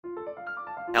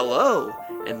Hello,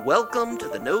 and welcome to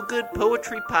the No Good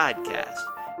Poetry Podcast.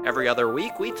 Every other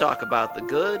week, we talk about the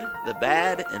good, the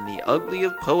bad, and the ugly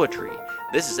of poetry.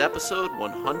 This is episode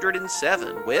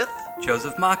 107 with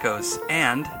Joseph Makos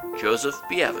and Joseph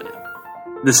Bienvenu.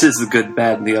 This is the good,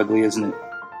 bad, and the ugly, isn't it?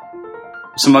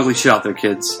 There's some ugly shit out there,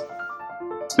 kids.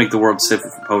 Let's make the world safer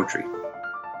for poetry.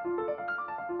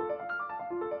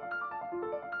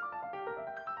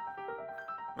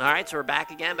 All right, so we're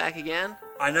back again.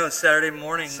 I know Saturday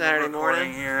morning. Saturday we're recording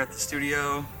morning here at the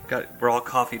studio. We're all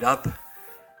coffeeed up,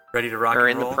 ready to rock We're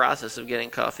and in roll. the process of getting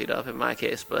coffeeed up in my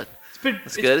case, but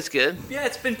It's good. Yeah,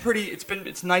 it's been pretty.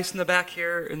 It's nice in the back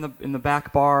here in the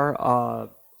back bar.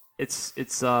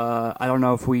 It's I don't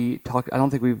know if we talk. I don't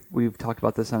think we've talked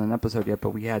about this on an episode yet, but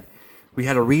we had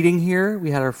a reading here. We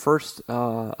had our first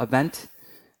event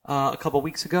a couple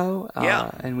weeks ago.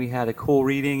 And we had a cool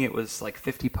reading. It was like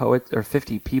 50 poets or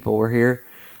 50 people were here.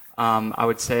 I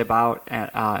would say about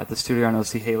at the studio on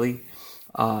O.C. Haley.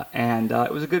 And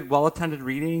it was a good, well-attended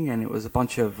reading, and it was it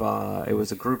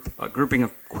was a grouping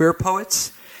of queer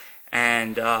poets,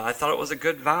 and I thought it was a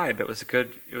good vibe. It was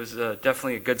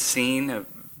definitely a good scene, a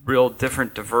real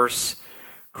different, diverse,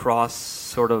 cross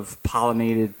sort of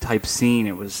pollinated type scene.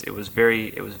 It was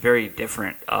very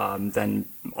different than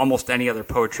almost any other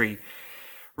poetry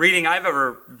reading I've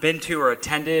ever been to or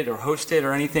attended or hosted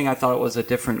or anything. I thought it was a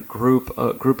different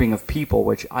grouping of people,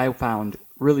 which I found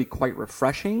really quite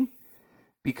refreshing,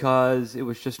 because it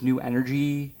was just new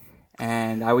energy,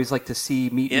 and I always like to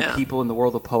meet new people in the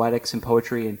world of poetics and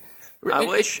poetry. And I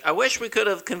wish we could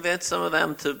have convinced some of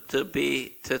them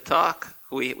to talk.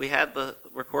 We had the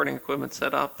recording equipment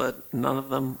set up, but none of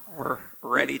them were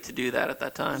ready to do that at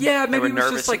that time. Yeah, maybe it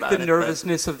was just like the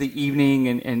nervousness of the evening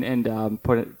and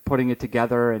putting it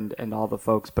together and all the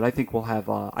folks. But I think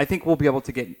we'll be able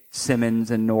to get Simmons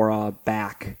and Nora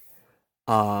back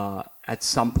at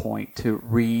some point to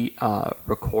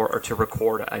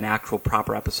record an actual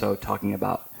proper episode talking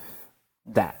about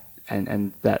that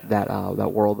and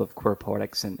that world of queer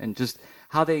poetics and just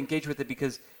how they engage with it,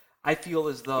 because I feel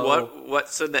as though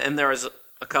and there was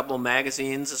a couple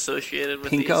magazines associated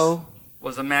with Pinko these.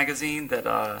 Was a magazine that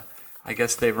I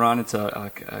guess they run. It's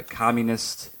a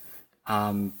communist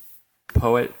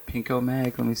poet, Pinko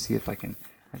Mag. Let me see if I can.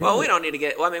 Well, we don't need to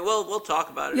get. Well, I mean, we'll talk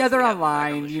about it. Yeah, they're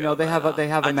online. They have a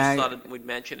mag. I just thought we'd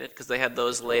mention it because they had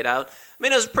those laid out. I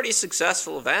mean, it was a pretty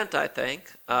successful event, I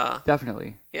think.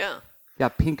 Definitely. Yeah. Yeah,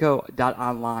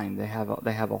 Pinko.online. They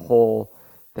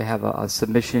have a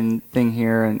submission thing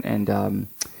here, and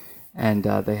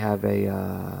they have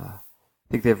I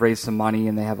think they've raised some money,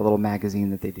 and they have a little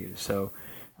magazine that they do. So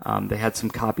they had some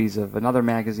copies of another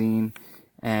magazine,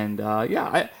 and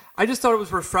I just thought it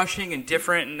was refreshing and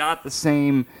different, and not the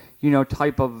same,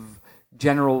 type of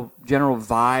general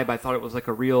vibe. I thought it was like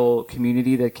a real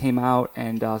community that came out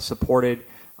and supported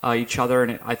each other,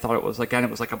 and I thought it was like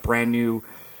a brand new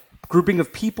grouping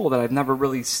of people that I've never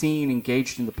really seen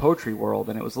engaged in the poetry world,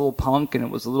 and it was a little punk, and it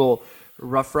was a little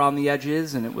rough around the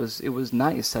edges, and it was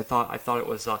nice. I thought it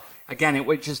was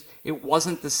it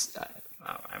wasn't this.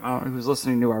 I don't know who's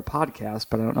listening to our podcast,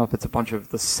 but I don't know if it's a bunch of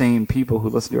the same people who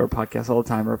listen to our podcast all the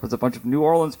time, or if it's a bunch of New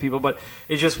Orleans people, but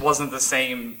it just wasn't the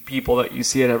same people that you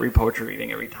see at every poetry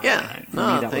reading every time. Yeah, and for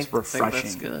me, that was refreshing.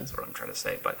 That's good. That's what I'm trying to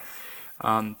say. But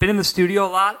been in the studio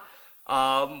a lot,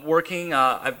 working.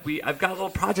 I've got a little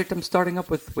project I'm starting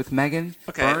up with Megan.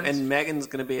 Okay, Burns. and Megan's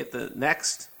going to be at the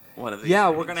next one of these. Yeah,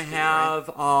 we're going to have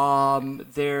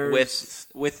there's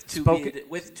with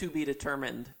to be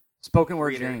determined spoken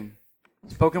word reader. Jane.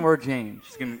 Spoken Word Jane.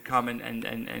 She's going to come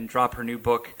and drop her new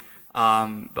book.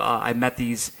 I met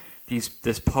this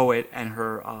poet and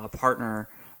her partner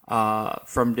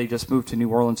they just moved to New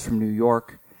Orleans from New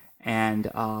York, and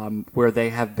where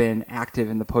they have been active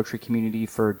in the poetry community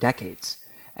for decades.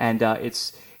 And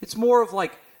it's more of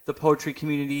like the poetry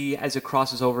community as it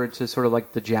crosses over into sort of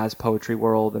like the jazz poetry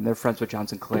world, and they're friends with John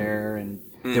Sinclair, and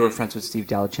they were friends with Steve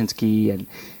Dalachinsky, and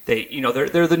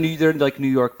they're like New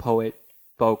York poet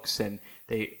folks, and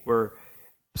they were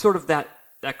sort of that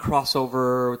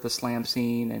crossover with the slam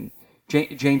scene. And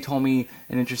Jane told me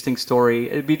an interesting story.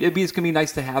 It's gonna be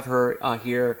nice to have her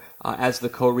here as the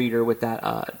co-reader with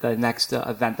that the next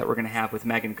event that we're gonna have with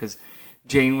Megan, because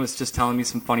Jane was just telling me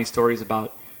some funny stories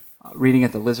about reading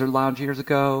at the Lizard Lounge years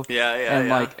ago.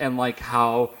 Like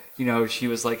how she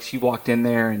was like, she walked in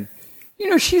there, and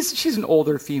she's an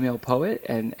older female poet,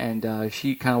 and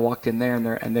she kind of walked in there,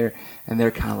 and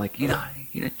they're kind of like, do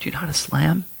you know how to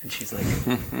slam? And she's like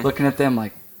looking at them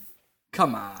like,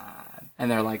 come on. And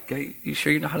they're like, hey, you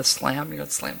sure you know how to slam? You know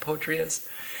what slam poetry is?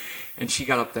 And she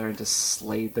got up there and just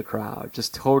slayed the crowd,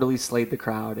 just totally slayed the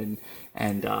crowd. And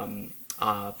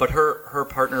But her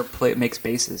partner makes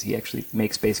basses. He actually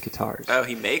makes bass guitars. Oh,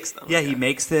 he makes them. Yeah, Okay. he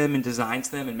makes them and designs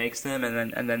them and makes them,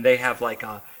 and then they have like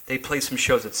they play some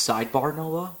shows at Sidebar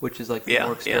Nola, which is like the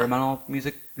more experimental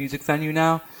music venue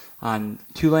now on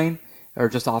Tulane or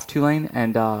just off Tulane,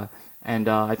 and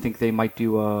I think they might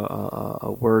do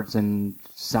a words and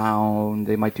sound.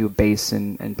 They might do a bass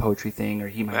and poetry thing, or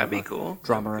he might That'd have be cool.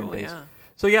 drummer That'd be and cool, bass.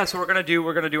 yeah. So we're gonna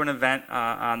do an event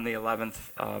on the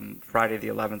 11th, Friday the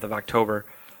 11th of October.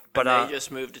 But They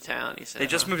just moved to town, you said. they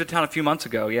just moved to town a few months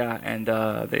ago, yeah, and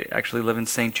they actually live in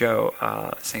St.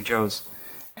 Joe's,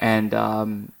 and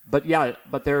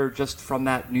but they're just from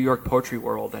that New York poetry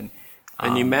world, and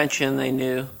you mentioned they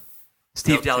knew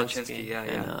Steve Dalachinsky, Dalachinsky, yeah.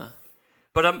 and,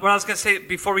 But what I was going to say,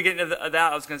 before we get into that,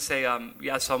 I was going to say,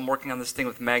 so I'm working on this thing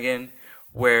with Megan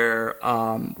where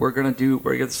we're going to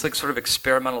this like sort of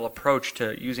experimental approach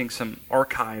to using some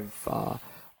archive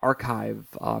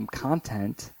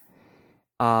content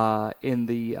in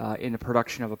the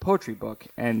production of a poetry book,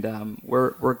 and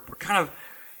we're kind of,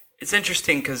 it's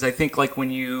interesting because I think like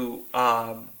when you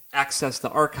access the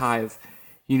archive,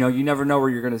 you never know where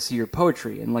you're going to see your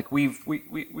poetry, and like we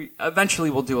eventually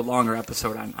we'll do a longer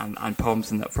episode on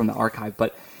poems from the archive.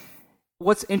 But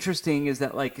what's interesting is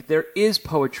that like there is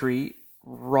poetry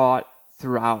wrought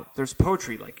throughout. There's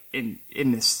poetry like in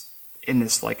this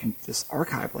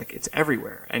archive, like it's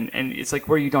everywhere, and it's like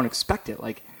where you don't expect it.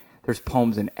 Like there's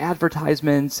poems in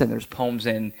advertisements, and there's poems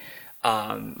in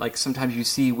like sometimes you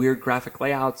see weird graphic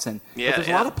layouts, and but there's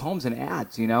a lot of poems in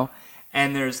ads,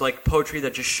 and there's like poetry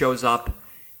that just shows up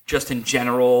just in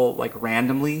general, like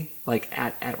randomly, like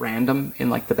at random in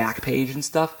like the back page and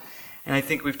stuff. And I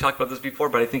think we've talked about this before,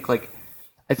 but I think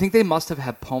they must have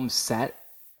had poems set,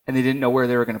 and they didn't know where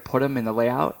they were going to put them in the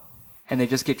layout, and they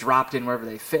just get dropped in wherever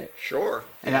they fit. Sure.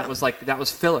 And that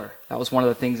was filler. That was one of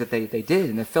the things that they did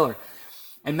in the filler.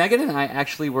 And Megan and I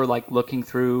actually were like looking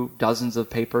through dozens of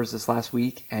papers this last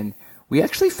week, and we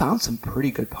actually found some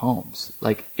pretty good poems,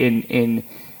 like in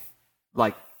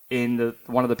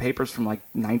one of the papers from like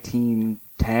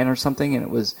 1910 or something, and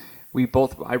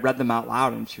I read them out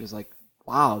loud, and she was like,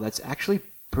 wow, that's actually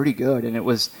pretty good. And it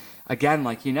was, again,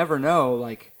 like you never know,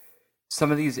 like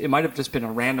some of these, it might have just been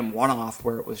a random one-off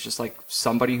where it was just like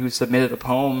somebody who submitted a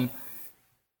poem.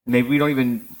 Maybe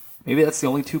that's the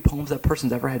only 2 poems that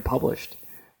person's ever had published.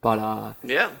 But I'm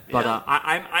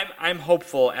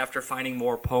hopeful after finding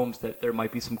more poems that there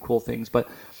might be some cool things. But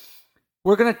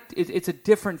it's a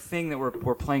different thing that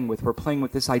we're playing with. We're playing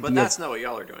with this idea. But that's not what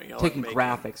y'all are doing. Y'all taking are making,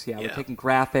 graphics. Yeah, we're taking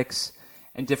graphics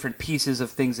and different pieces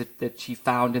of things that she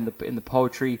found in the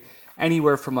poetry.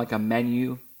 Anywhere from like a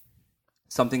menu,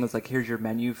 something that's like, here's your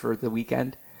menu for the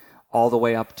weekend, all the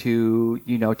way up to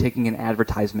taking an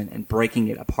advertisement and breaking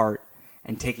it apart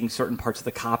and taking certain parts of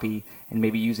the copy and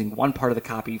maybe using one part of the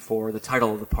copy for the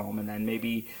title of the poem, and then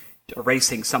maybe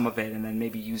erasing some of it, and then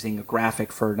maybe using a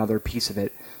graphic for another piece of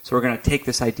it. So we're going to take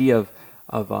this idea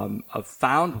of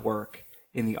found work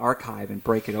in the archive and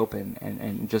break it open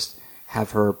and just have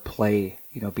her play,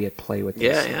 be at play with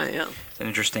this. Yeah. It's an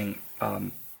interesting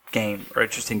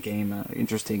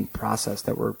interesting process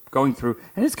that we're going through,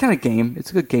 and it's kind of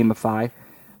it's a good gamify.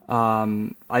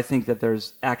 I think that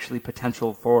there's actually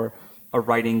potential for a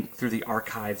writing through the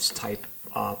archives type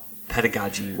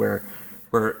pedagogy where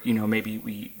maybe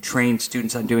we train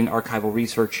students on doing archival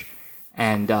research,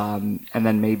 and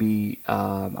then maybe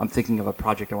I'm thinking of a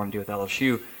project I want to do with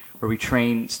LSU where we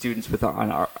train students in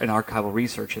archival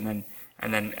research, and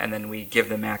then we give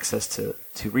them access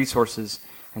to resources,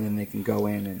 and then they can go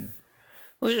in and.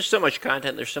 Well, there's just so much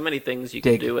content. There's so many things you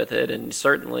can do with it, and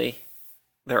certainly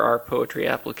there are poetry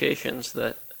applications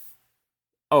that.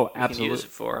 Oh, you absolutely. can use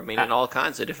it for. I mean, in all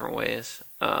kinds of different ways.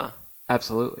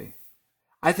 Absolutely.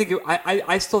 I think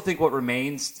I still think what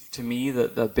remains to me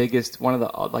the biggest, one of the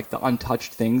like the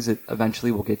untouched things that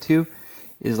eventually we'll get to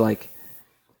is like,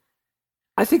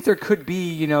 I think there could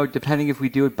be, depending if we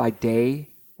do it by day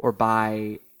or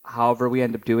by however we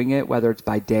end up doing it, whether it's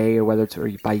by day or whether it's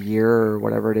by year or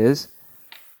whatever it is,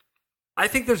 I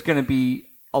think there's going to be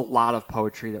a lot of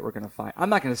poetry that we're going to find. I'm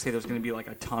not going to say there's going to be like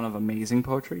a ton of amazing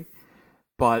poetry.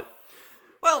 But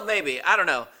well, maybe, I don't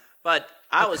know. But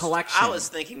I was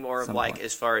thinking more of like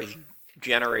as far as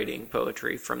generating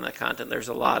poetry from that content. There's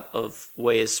a lot of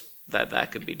ways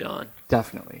that could be done.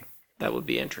 Definitely, that would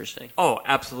be interesting. Oh,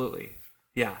 absolutely,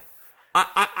 yeah.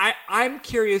 I'm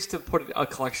curious to put a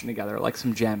collection together, like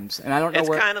some gems, and I don't know. It's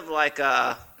kind of like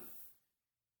a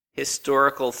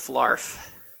historical flarf.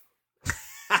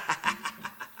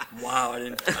 Wow, I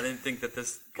didn't think that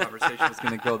this conversation was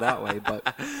going to go that way,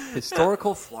 but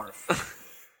historical flarf.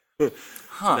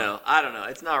 Huh. No, I don't know.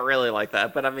 It's not really like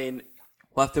that, but I mean,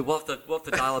 We'll have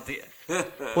to dial up the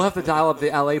we'll have to dial up the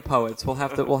LA poets. We'll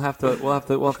have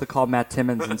to call Matt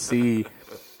Timmons and see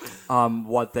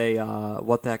what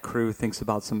that crew thinks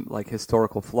about some like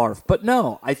historical flarf. But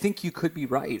no, I think you could be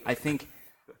right. I think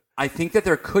that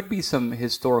there could be some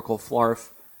historical flarf,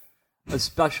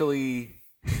 especially.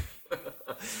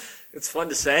 It's fun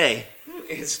to say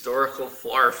historical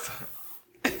flarf.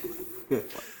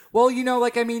 Well,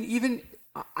 even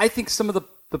I think some of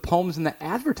the poems in the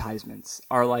advertisements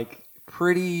are like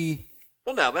pretty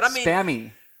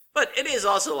spammy. But it is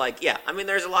also like,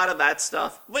 there's a lot of that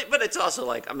stuff. But it's also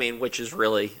like, which is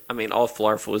really, all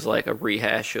Flarf was like a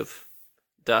rehash of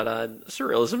Dada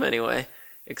surrealism anyway,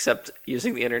 except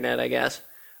using the internet, I guess.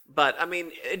 But,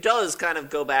 it does kind of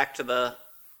go back to the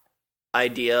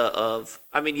idea of,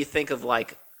 you think of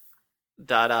like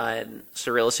Dada and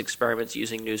surrealist experiments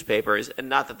using newspapers, and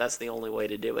not that that's the only way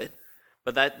to do it,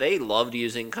 but that they loved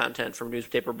using content from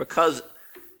newspaper because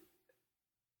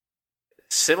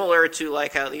similar to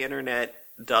like how the internet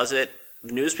does it,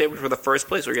 newspapers were the first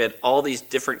place where you had all these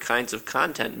different kinds of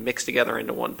content mixed together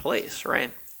into one place,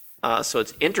 right? So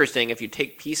it's interesting if you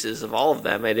take pieces of all of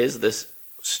them, it is this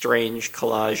strange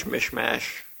collage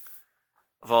mishmash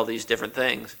of all these different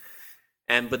things.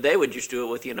 But they would just do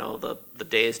it with, the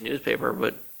day's newspaper,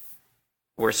 but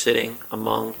we're sitting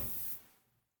among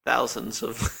thousands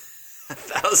of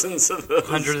those.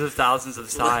 Hundreds of thousands of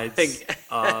sides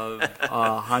of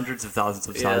hundreds of thousands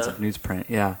of sides of newsprint.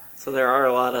 Yeah. So there are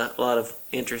a lot of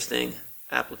interesting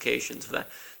applications of that.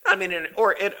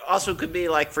 Or it also could be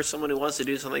like for someone who wants to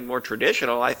do something more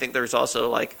traditional. I think there's also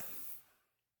like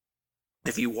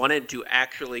if you wanted to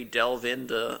actually delve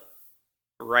into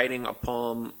writing a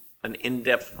poem, an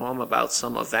in-depth poem about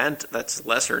some event that's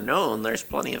lesser known, there's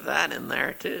plenty of that in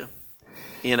there too.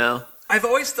 I've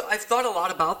thought a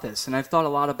lot about this, and I've thought a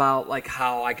lot about like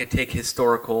how I could take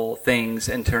historical things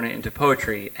and turn it into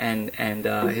poetry, and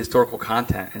historical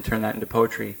content and turn that into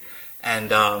poetry, and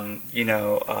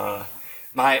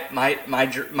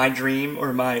my dream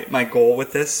or my goal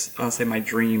with this, I don't say my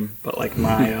dream, but like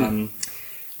my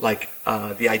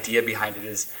the idea behind it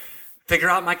is figure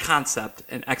out my concept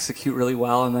and execute really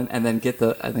well, and then get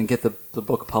the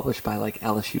book published by like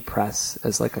LSU Press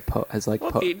as like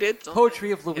if you did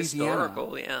poetry of Louisiana.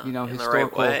 Historical, yeah. In the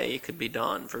right way, it could be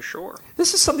done for sure.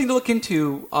 This is something to look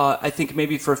into. I think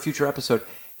maybe for a future episode.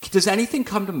 Does anything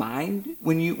come to mind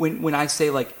when I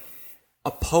say like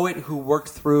a poet who worked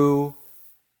through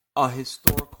a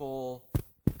historical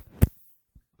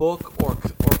book or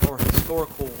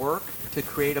historical work to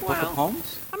create a book of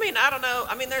poems? I don't know.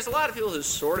 There's a lot of people who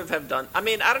sort of have done... I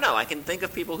don't know. I can think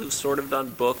of people who've sort of done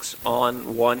books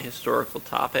on one historical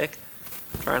topic.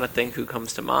 I'm trying to think who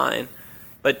comes to mind.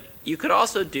 But you could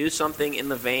also do something in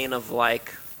the vein of,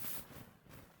 like,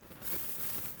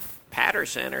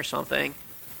 Patterson or something,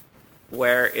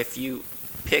 where if you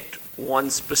picked one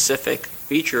specific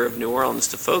feature of New Orleans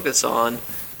to focus on,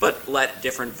 but let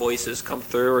different voices come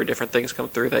through or different things come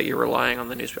through that you're relying on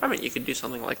the newspaper. You could do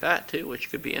something like that, too, which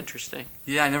could be interesting.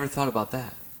 Yeah, I never thought about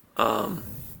that.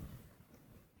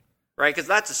 Right, because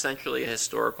that's essentially a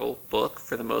historical book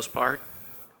for the most part.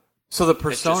 So the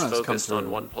personas it's just come through. on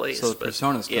one place. So the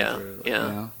personas come through.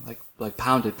 Yeah. Like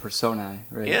pounded personae,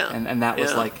 right? Yeah. And that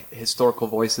was like historical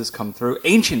voices come through,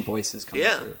 ancient voices come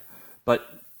through. But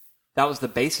that was the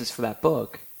basis for that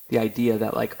book. The idea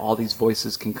that like all these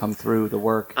voices can come through the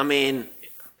work. It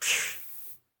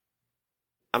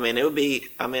would be.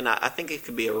 I think it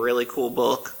could be a really cool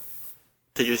book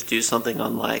to just do something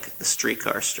on like the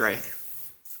streetcar strike,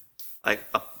 like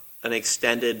an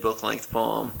extended book-length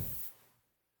poem.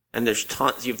 And there's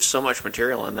tons. You have so much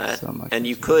material in that,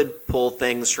 you could pull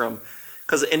things from.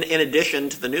 Because in addition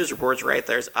to the news reports, right,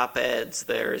 there's op-eds,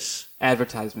 there's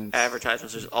advertisements,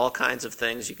 there's all kinds of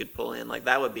things you could pull in. Like,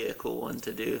 that would be a cool one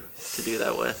to do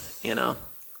that with,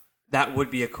 That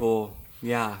would be a cool,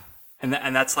 yeah. And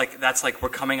that's like we're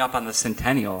coming up on the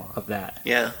centennial of that.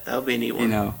 Yeah, that would be a neat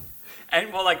one.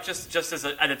 And well, like just as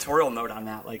an editorial note on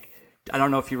that, like I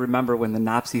don't know if you remember when the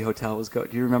Nopsey Hotel was Do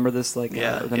you remember this? Like the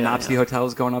Nopsey Hotel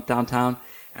was going up downtown.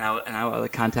 And I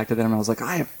contacted them and I was like,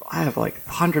 I have like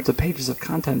hundreds of pages of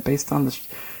content based on this,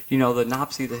 the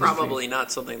Nopsey. The Probably history.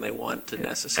 Not something they want to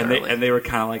necessarily. And they were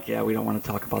kind of like, yeah, we don't want to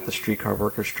talk about the streetcar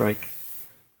worker strike.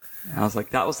 And I was like,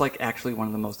 that was like actually one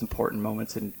of the most important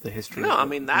moments in the history. No, of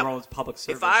New Orleans public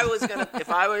service. If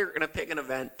I were gonna pick an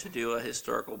event to do a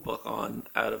historical book on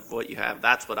out of what you have,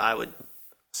 that's what I would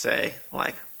say.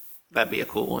 Like, that'd be a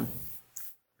cool one.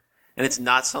 And it's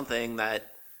not something that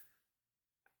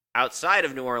outside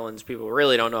of New Orleans people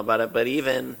really don't know about it, but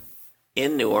even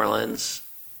in New Orleans,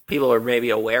 people are maybe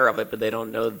aware of it, but they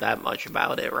don't know that much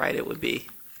about it, right? That would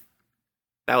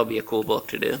be a cool book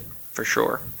to do, for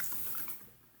sure.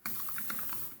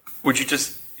 Would you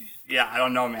just? Yeah, I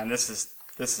don't know, man. This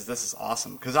is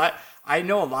awesome because I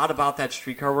know a lot about that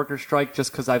streetcar worker strike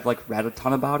just because I've like read a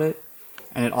ton about it,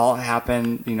 and it all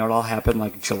happened. It all happened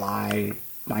like July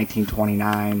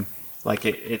 1929. Like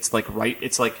it's like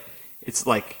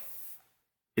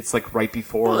right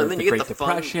before the Great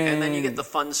Depression. And then you get the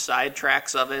fun side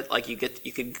tracks of it. Like you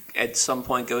could at some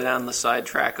point go down the side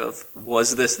track of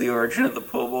was this the origin of the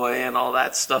po' boy and all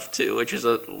that stuff too, which is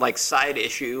a like side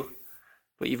issue.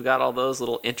 But you've got all those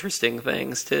little interesting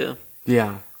things too.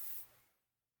 Yeah.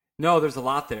 No, there's a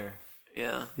lot there.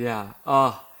 Yeah. Yeah.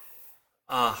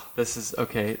 This is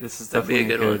okay. This is That'd definitely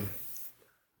be a good one.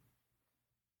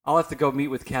 I'll have to go meet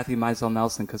with Kathy Meisel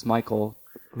Nelson because Michael,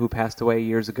 who passed away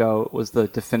years ago, was the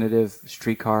definitive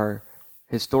streetcar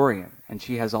historian, and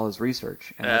she has all his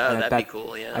research. And that'd be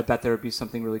cool. Yeah. I bet there would be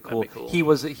something really cool. That'd be cool.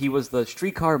 He was the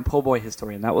streetcar and po' boy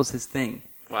historian. That was his thing.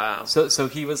 Wow. So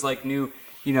he was like new,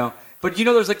 But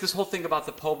there's like this whole thing about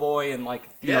the po' boy and like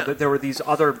that there were these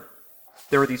other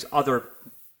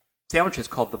sandwiches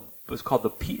called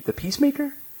the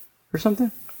Peacemaker or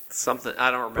something. Something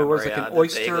I don't remember. Where it's like an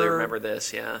oyster. I vaguely remember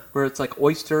this. Yeah. Where it's like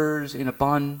oysters in a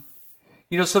bun.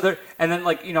 So there, and then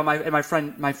like my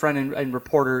friend and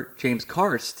reporter James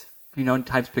Karst,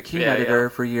 Times Picayune editor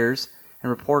for years and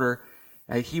reporter,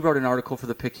 he wrote an article for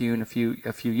the Picayune a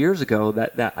few years ago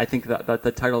that I think that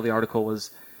the title of the article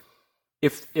was,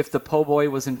 if the po' boy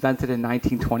was invented in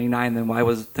 1929, then why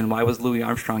was Louis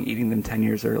Armstrong eating them 10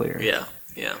 years earlier? Yeah,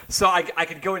 yeah. So I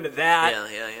could go into that.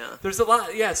 Yeah. There's a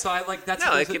lot. Yeah. So I like that's.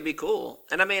 No, it could be cool,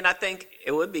 and I mean, I think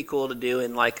it would be cool to do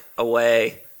in like a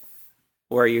way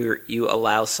where you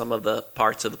allow some of the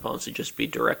parts of the poems to just be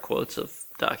direct quotes of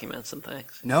documents and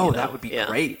things. No, that would be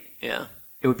great. Yeah.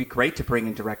 It would be great to bring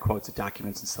in direct quotes of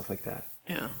documents and stuff like that.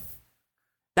 Yeah.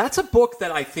 That's a book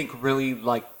that I think really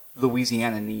like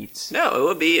Louisiana needs. No, it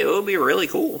would be really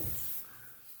cool.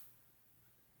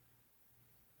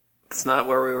 It's not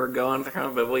where we were going,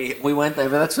 but we went there.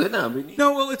 But that's it now.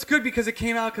 No, well, it's good because it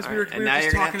came out because we were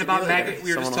just talking about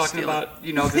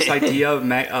this idea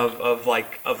of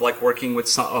working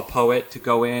with a poet to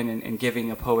go in and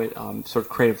giving a poet sort of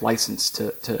creative license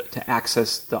to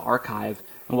access the archive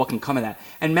and what can come of that.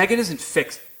 And Megan isn't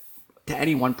fixed to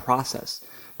any one process.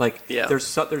 Like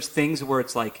there's things where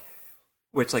it's like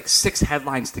 6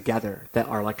 headlines together that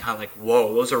are like kind of like,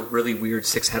 whoa, those are really weird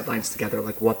 6 headlines together.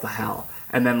 Like, what the hell?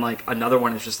 And then like another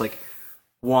one is just like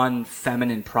one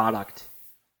feminine product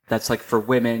that's like for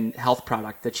women health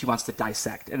product that she wants to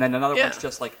dissect. And then another one's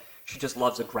just like she just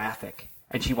loves a graphic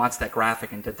and she wants that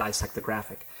graphic and to dissect the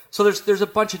graphic. So there's a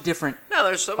bunch of different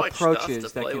there's so much approaches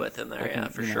stuff to play with in there.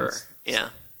 For sure.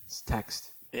 It's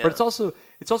text. Yeah. But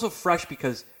it's also fresh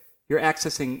because you're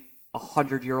accessing a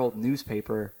 100-year-old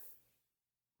newspaper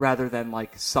rather than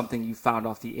like something you found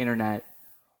off the internet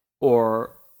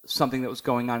or something that was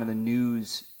going on in the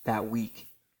news that week.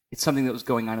 It's something that was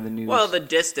going on in the news. Well, the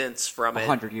distance from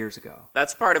 100 years ago.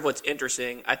 That's part of what's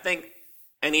interesting. I think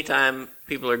anytime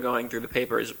people are going through the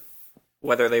papers,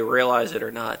 whether they realize it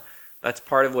or not, that's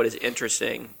part of what is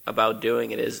interesting about doing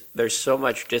it is there's so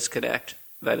much disconnect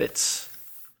that it's...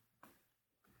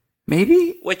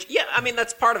 Maybe? Which, I mean,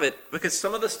 that's part of it, because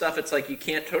some of the stuff it's like you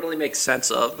can't totally make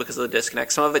sense of because of the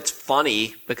disconnect. Some of it's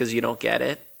funny because you don't get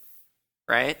it,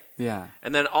 right? Yeah.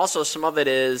 And then also some of it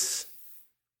is...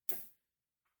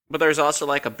 But there's also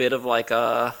like a bit of like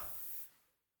a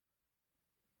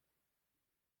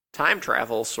time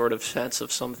travel sort of sense of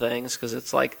some things, because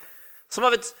it's like, some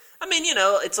of it's... I mean,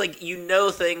 it's like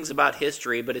things about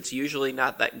history, but it's usually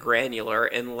not that granular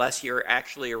unless you're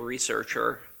actually a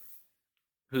researcher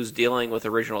who's dealing with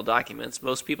original documents.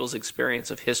 Most people's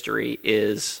experience of history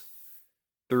is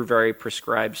through very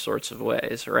prescribed sorts of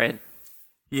ways, right?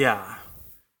 Yeah.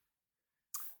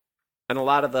 And a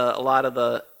lot of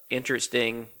the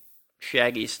interesting,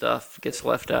 shaggy stuff gets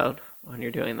left out when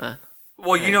you're doing that.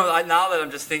 Well, now that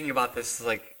I'm just thinking about this,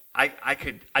 like I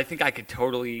think I could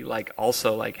totally like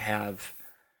also like have,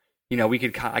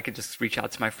 I could just reach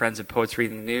out to my friends at Poets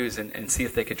Reading the News and see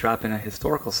if they could drop in a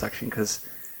historical section, because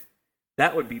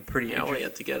that would be pretty interesting. Well, you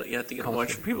have to get a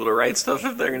bunch of people to write stuff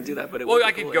if they're going to do that. But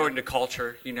I could go into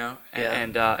culture,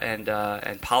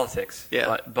 and politics.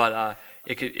 Yeah. But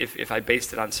it could, if I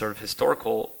based it on sort of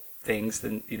historical things,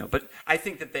 then But I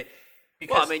think that they.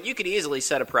 Well, I mean, you could easily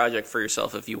set a project for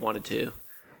yourself if you wanted to,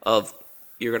 of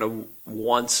you're going to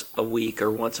once a week or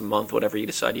once a month, whatever you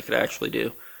decide you could actually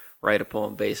do, write a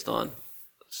poem based on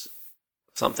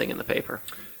something in the paper.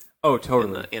 Oh,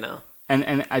 totally.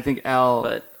 And I think Al.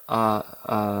 But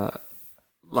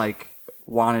like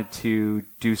wanted to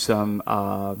do some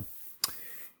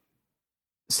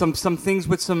things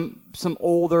with some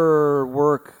older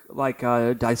work, like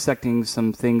dissecting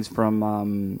some things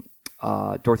from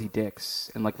Dorothy Dix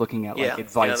and like looking at like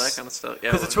advice, that kind of stuff.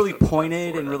 Yeah, because it's really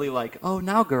pointed and really like, oh,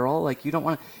 now girl, like you don't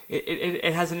want to.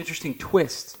 It has an interesting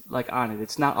twist like on it.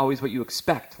 It's not always what you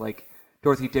expect. Like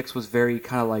Dorothy Dix was very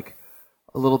kind of like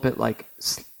a little bit like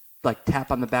tap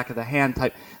on the back of the hand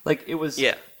type. Like it was.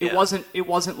 Yeah. It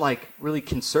wasn't like really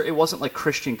It wasn't like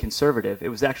Christian conservative. It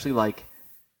was actually like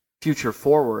future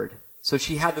forward. So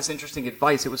she had this interesting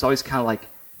advice. It was always kind of like.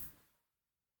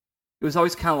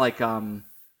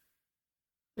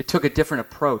 It took a different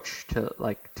approach to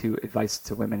advice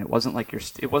to women. It wasn't like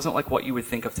what you would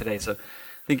think of today. So I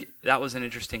think that was an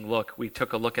interesting look. We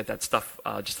took a look at that stuff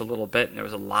just a little bit, and there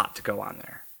was a lot to go on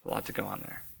there.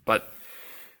 But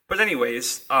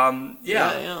anyways,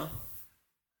 Yeah.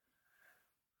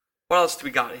 What else do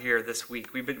we got here this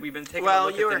week? We've been taking a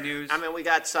look at the news. I mean, we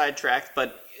got sidetracked,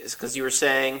 but it's because you were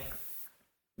saying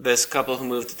this couple who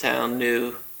moved to town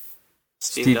knew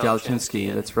Steve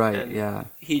Dalachinsky. That's right. And yeah,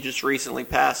 he just recently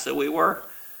passed, so we were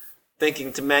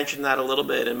thinking to mention that a little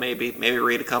bit and maybe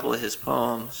read a couple of his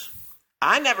poems.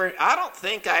 I don't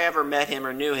think I ever met him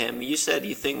or knew him. You said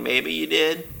you think maybe you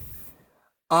did.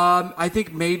 I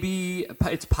think maybe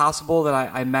it's possible that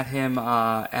I met him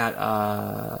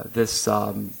at this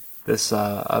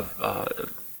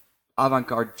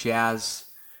avant-garde jazz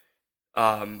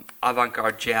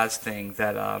thing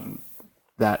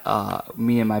that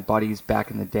me and my buddies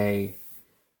back in the day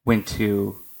went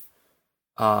to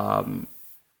at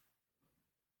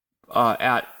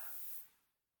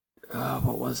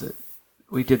what was it?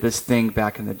 We did this thing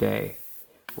back in the day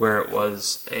where it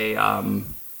was a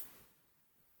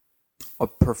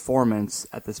performance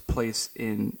at this place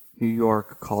in New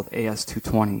York called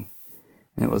AS220,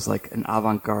 and it was like an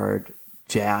avant-garde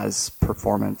jazz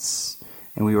performance,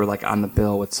 and we were like on the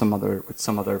bill with some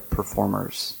other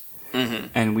performers. Mm-hmm.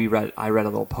 And I read a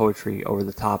little poetry over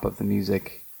the top of the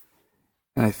music,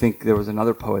 and I think there was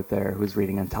another poet there who was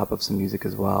reading on top of some music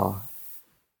as well.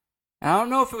 And I don't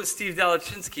know if it was Steve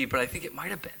Dalachinsky, but I think it might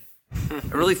have been.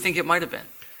 I really think it might have been.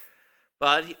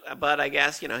 But I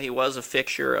guess he was a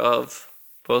fixture of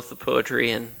both the poetry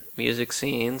and music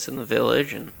scenes in the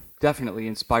village, and definitely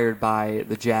inspired by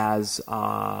the jazz.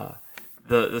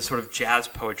 The sort of jazz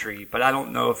poetry, but I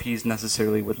don't know if he's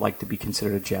necessarily would like to be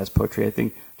considered a jazz poetry. I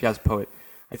think jazz poet.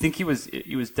 I think he was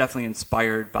definitely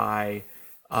inspired by,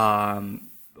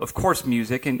 of course,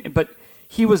 music, but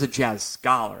he was a jazz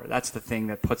scholar. That's the thing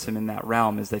that puts him in that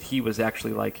realm, is that he was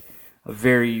actually like a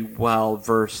very well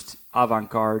versed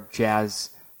avant-garde jazz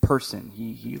person.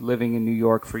 He living in New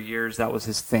York for years. That was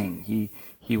his thing.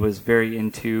 He was very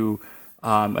into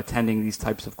attending these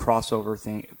types of crossover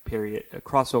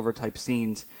type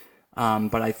scenes,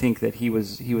 but I think that he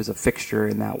was a fixture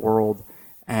in that world,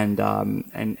 and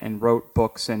wrote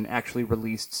books and actually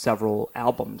released several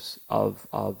albums of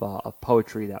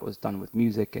poetry that was done with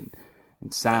music and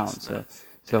sound.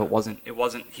 So he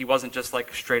wasn't just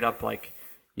like straight up like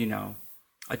a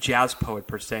jazz poet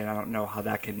per se. And I don't know how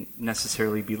that can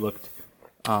necessarily be looked.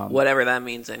 Whatever that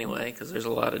means anyway, because there's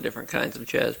a lot of different kinds of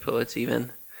jazz poets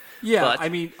even. Yeah, but, I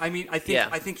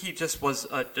think he just was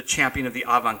a champion of the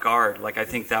avant-garde. Like, I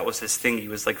think that was his thing. He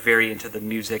was like very into the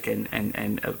music and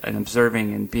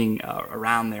observing and being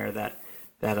around there that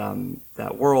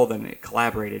world, and it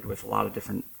collaborated with a lot of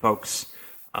different folks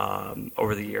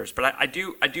over the years. But I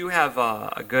do have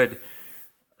a good.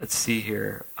 Let's see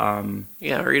here.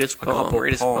 Read his poem.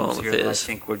 Read his poem here that I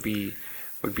think would be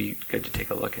good to take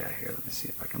a look at here. Let me see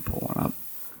if I can pull one up.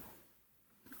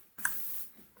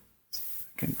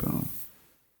 Boom.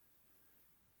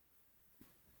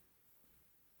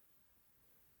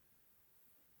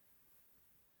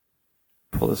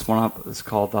 Pull this one up. It's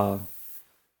called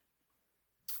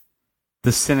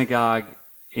The Synagogue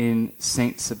in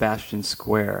St. Sebastian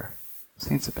Square.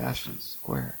 St. Sebastian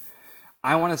Square.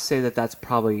 I want to say that that's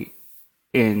probably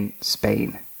in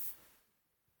Spain.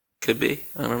 Could be.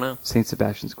 I don't know. St.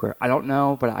 Sebastian Square. I don't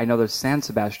know, but I know there's San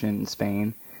Sebastian in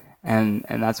Spain. And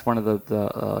that's one of the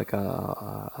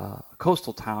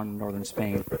coastal town in northern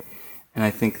Spain, and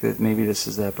I think that maybe this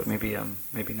is that, but maybe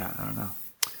not. I don't know.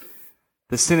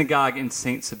 The Synagogue in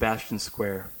St. Sebastian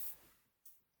Square.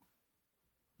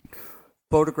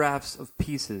 Photographs of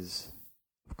pieces,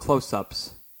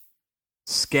 close-ups,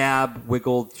 scab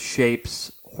wiggled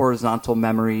shapes, horizontal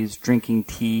memories, drinking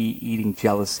tea, eating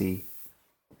jealousy,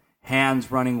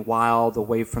 hands running wild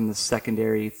away from the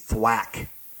secondary thwack.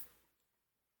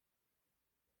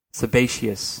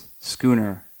 Sebaceous,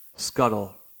 schooner,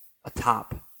 scuttle,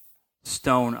 atop,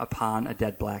 stone upon a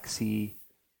dead black sea,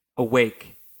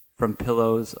 awake from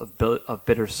pillows of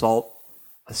bitter salt,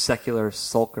 a secular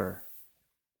sulker.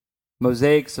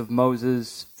 Mosaics of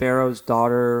Moses, Pharaoh's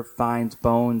daughter finds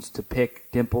bones to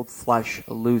pick, dimpled flesh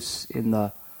loose in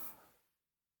the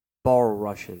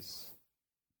bulrushes.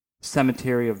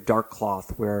 Cemetery of dark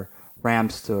cloth where ram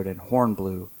stood and horn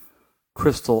blew,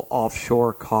 crystal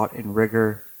offshore caught in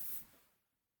rigor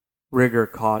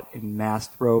caught in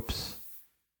mast ropes.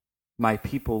 My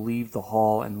people leave the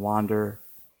hall and wander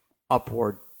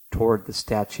upward toward the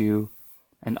statue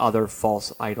and other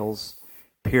false idols,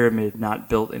 pyramid not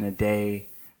built in a day,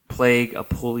 plague a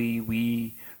pulley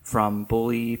we from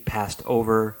bully passed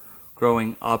over,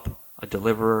 growing up a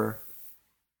deliverer,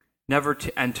 never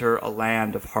to enter a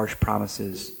land of harsh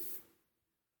promises,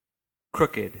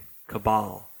 crooked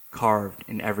cabal carved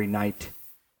in every night,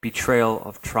 betrayal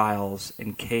of trials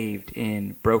and caved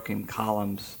in broken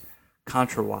columns,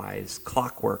 contrawise,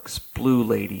 clockworks, blue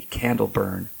lady, candle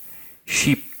burn,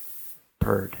 sheep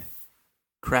herd,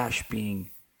 crash being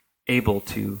able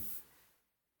to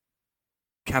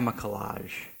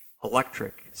chemicalage,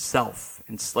 electric, self,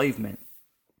 enslavement,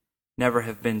 never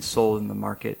have been sold in the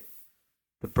market,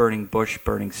 the burning bush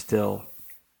burning still.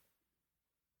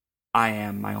 I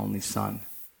am my only son.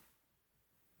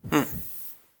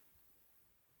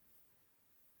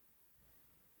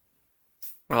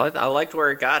 Well, I liked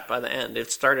where it got by the end. It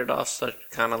started off such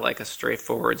kind of like a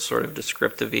straightforward sort of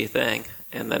descriptive-y thing,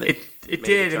 and then it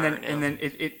did, and then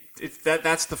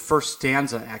that's the first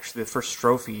stanza, actually, the first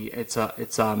strophe.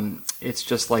 It's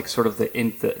just like sort of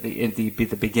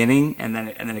the beginning, and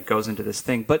then it goes into this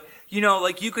thing. But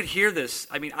like you could hear this.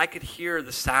 I mean, I could hear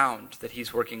the sound that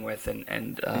he's working with,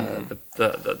 and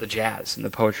the jazz and the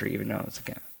poetry. Even though I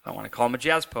don't want to call him a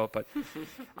jazz poet, but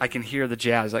I can hear the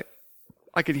jazz.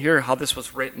 I can hear how this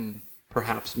was written,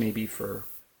 perhaps maybe to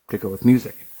go with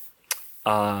music.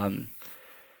 Yeah,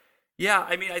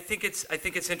 I mean, I think it's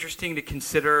interesting to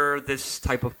consider this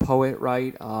type of poet,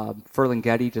 right?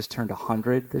 Ferlinghetti just turned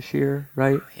 100 this year,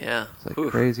 right? Yeah, it's like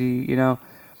crazy,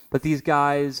 But these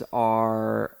guys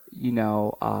are,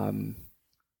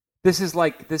 this is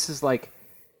like.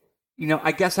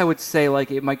 I guess I would say like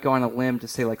it might go on a limb to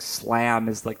say like slam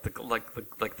is like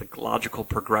the logical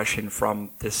progression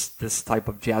from this type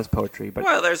of jazz poetry. But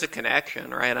well, there's a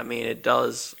connection, right? I mean, it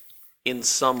does in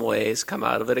some ways come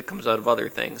out of it. It comes out of other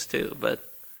things too, but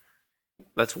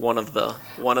that's one of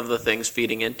the things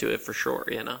feeding into it for sure.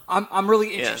 I'm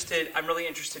really interested. Yeah. I'm really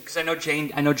interested because I know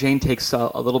Jane takes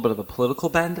a little bit of a political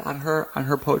bend on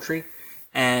her poetry.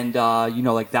 And,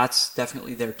 like that's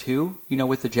definitely there too,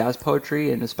 with the jazz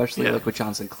poetry and especially like with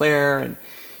John Sinclair and,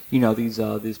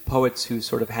 these poets who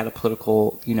sort of had a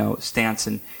political, stance.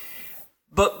 And,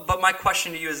 but my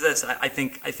question to you is this. I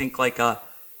think like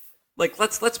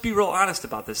let's be real honest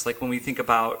about this. Like when we think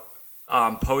about,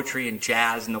 poetry and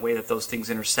jazz and the way that those things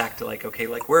intersect,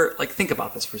 think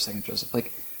about this for a second, Joseph.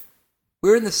 Like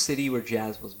we're in the city where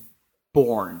jazz was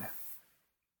born.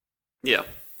 Yeah.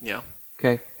 Yeah.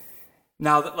 Okay.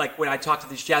 Now, like when I talk to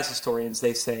these jazz historians,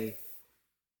 they say,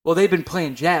 well, they've been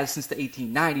playing jazz since the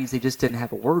 1890s. They just didn't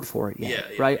have a word for it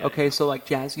yet, right? Yeah, okay, so like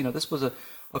jazz, this was a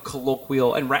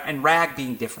colloquial, and rag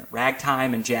being different.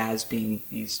 Ragtime and jazz being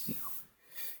these,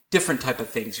 different type of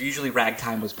things. Usually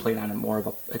ragtime was played on more of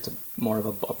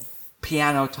a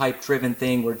piano-type driven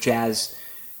thing, where jazz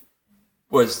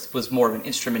was more of an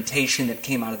instrumentation that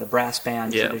came out of the brass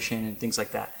band tradition and things like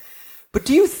that. But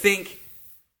do you think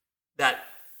that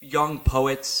young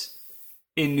poets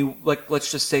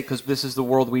let's just say, because this is the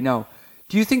world we know,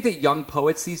 do you think that young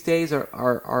poets these days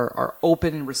are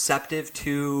open and receptive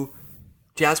to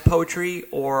jazz poetry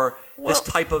or this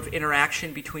type of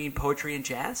interaction between poetry and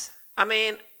jazz? I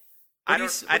mean, I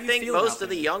think most of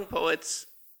the young poets,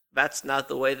 that's not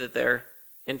the way that they're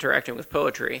interacting with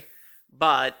poetry.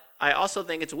 But I also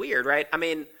think it's weird, right? I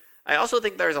mean, I also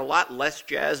think there's a lot less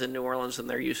jazz in New Orleans than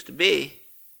there used to be.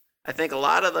 I think a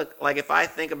lot of if I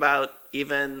think about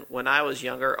even when I was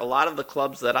younger, a lot of the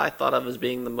clubs that I thought of as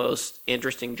being the most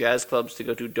interesting jazz clubs to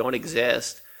go to don't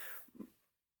exist.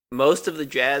 Most of the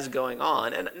jazz going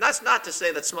on, and that's not to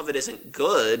say that some of it isn't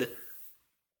good,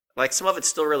 like some of it's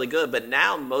still really good, but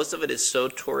now most of it is so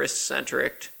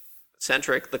tourist-centric.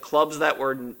 The clubs that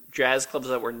were jazz clubs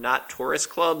that were not tourist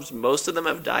clubs, most of them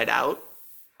have died out.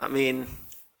 I mean...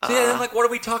 So yeah, then what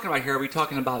are we talking about here? Are we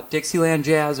talking about Dixieland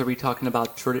jazz? Are we talking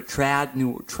about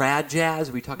trad jazz?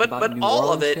 Are we talking about but New all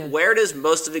Orleans of it? jazz? Where does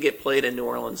most of it get played in New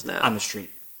Orleans now? On the street.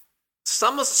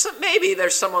 Some maybe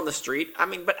there's some on the street. I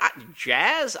mean, but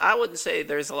jazz, I wouldn't say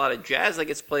there's a lot of jazz that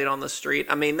gets played on the street.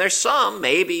 I mean, there's some,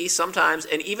 maybe, sometimes,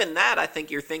 and even that, I think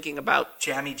you're thinking about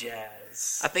jammy jazz.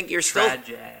 jazz. I think you're still. Trad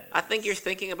jazz. I think you're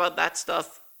thinking about that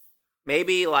stuff.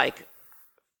 Maybe like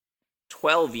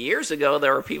 12 years ago,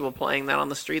 there were people playing that on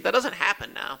the street. That doesn't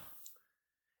happen now.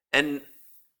 And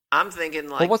I'm thinking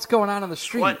like, well, what's going on the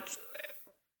street? What?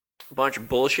 A bunch of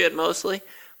bullshit mostly.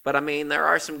 But I mean, there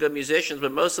are some good musicians,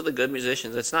 but most of the good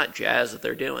musicians, it's not jazz that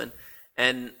they're doing.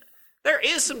 And there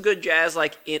is some good jazz,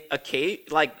 like in a case,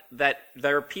 like that.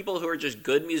 There are people who are just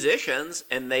good musicians,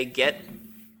 and they get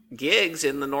gigs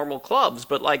in the normal clubs.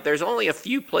 But like, there's only a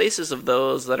few places of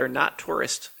those that are not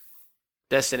tourist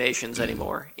destinations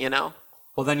anymore. You know.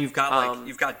 Well, then you've got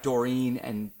you've got Doreen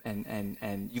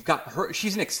and you've got her.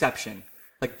 She's an exception.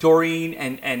 Like Doreen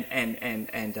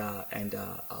and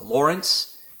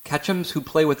Lawrence Ketchums, who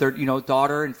play with their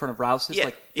daughter in front of Rouse's.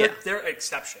 Yeah, they're an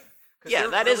exception. Yeah,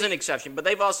 that is an exception, but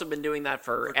they've also been doing that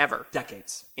forever,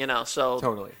 decades. So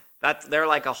totally, they're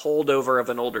like a holdover of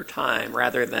an older time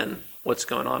rather than what's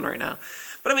going on right now.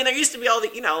 But I mean, there used to be all the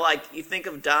like you think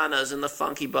of Donna's and the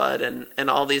Funky Bud and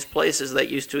all these places that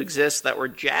used to exist that were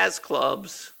jazz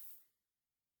clubs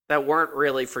that weren't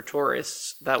really for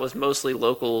tourists. That was mostly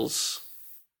locals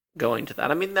going to that.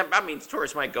 I mean,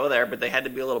 tourists might go there, but they had to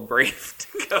be a little brave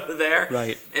to go there.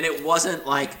 Right. And it wasn't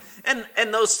like, and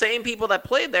those same people that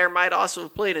played there might also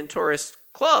have played in tourist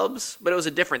clubs, but it was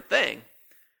a different thing.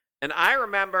 And I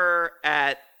remember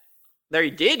there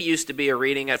did used to be a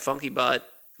reading at Funky Butt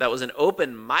that was an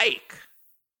open mic,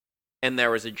 and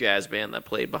there was a jazz band that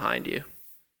played behind you.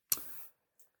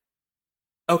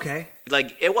 Okay.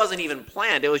 Like, it wasn't even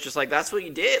planned. It was just like, that's what you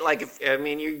did. Like,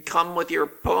 you come with your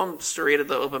poems to read at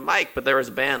the open mic, but there was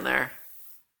a band there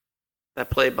that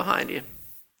played behind you.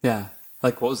 Yeah.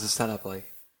 Like, what was the setup like?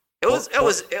 It was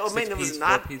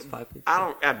not. 4-piece, 5-piece.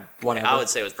 I would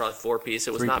say it was probably 4-piece.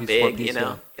 It was not 3-piece, big, 4-piece,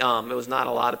 It was not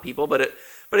a lot of people, but it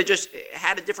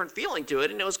had a different feeling to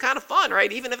it, and it was kind of fun,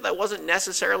 right? Even if that wasn't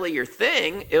necessarily your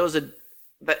thing, it was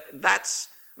that's.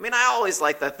 I mean, I always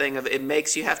like that thing of it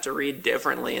makes you have to read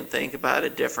differently and think about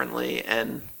it differently.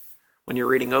 And when you're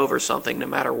reading over something, no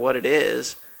matter what it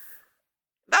is,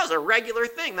 that was a regular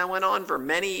thing that went on for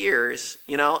many years,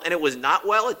 and it was not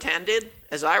well attended,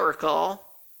 as I recall.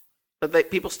 But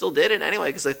people still did it anyway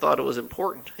because they thought it was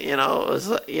important, It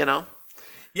was,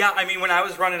 Yeah, I mean, when I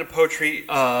was running a poetry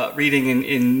reading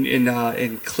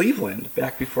in Cleveland,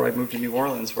 back before I moved to New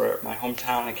Orleans, where my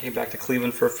hometown, I came back to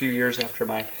Cleveland for a few years after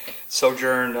my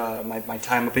sojourn, my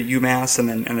time up at UMass, and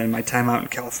then my time out in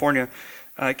California.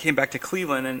 I came back to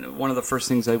Cleveland, and one of the first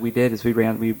things that we did is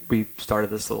we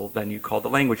started this little venue called the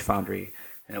Language Foundry,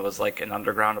 and it was like an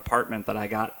underground apartment that I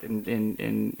got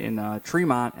in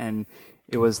Tremont, and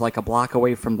it was like a block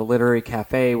away from the Literary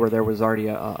Cafe, where there was already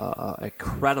a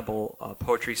credible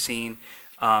poetry scene,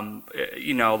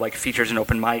 like features and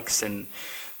open mics and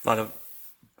a lot of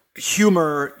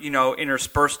humor,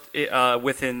 interspersed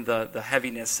within the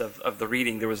heaviness of the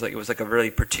reading. It was like a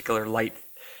really particular light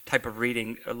type of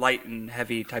reading, a light and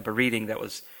heavy type of reading that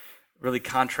was really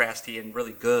contrasty and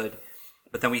really good.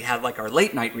 But then we had like our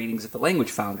late night readings at the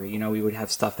Language Foundry. We would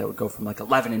have stuff that would go from like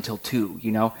 11 until 2,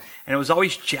 and it was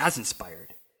always jazz inspired.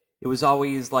 It was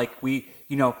always like and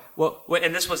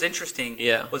this was interesting,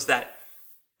 was that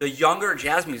the younger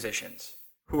jazz musicians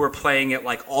who were playing at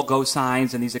like All Go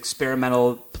Signs and these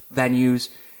experimental venues,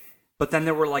 but then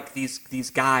there were like these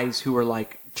guys who were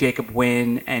like Jacob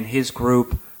Wynn and his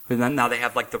group, who then now they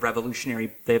have like the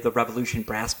Revolution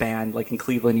brass band, like in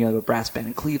Cleveland, the brass band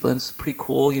in Cleveland. It's pretty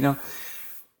cool,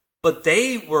 But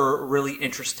they were really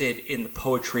interested in the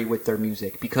poetry with their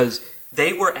music because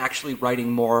they were actually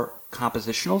writing more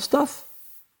compositional stuff,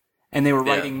 and they were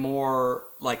writing more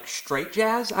like straight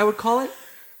jazz, I would call it.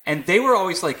 And they were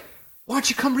always like, "Why don't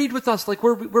you come read with us? Like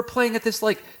we're playing at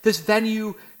this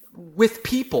venue with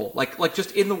people, like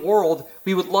just in the world.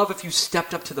 We would love if you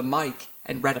stepped up to the mic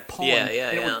and read a poem.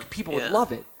 People would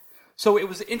love it." So it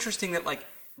was interesting that like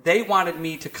they wanted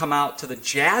me to come out to the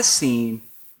jazz scene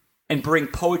and bring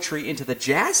poetry into the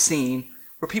jazz scene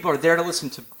where people are there to listen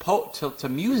to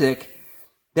music.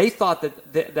 They thought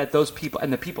that those people,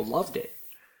 and the people loved it.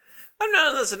 Oh,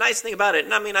 no, that's a nice thing about it.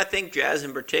 And I mean, I think jazz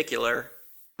in particular.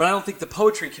 But I don't think the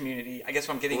poetry community, I guess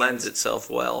what I'm getting lends itself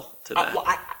well to that.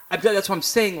 That's what I'm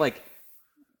saying, like.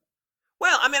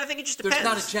 Well, I mean, I think it just depends.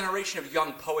 There's not a generation of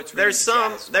young poets. There's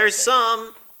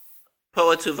some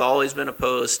poets who've always been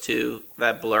opposed to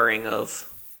that blurring of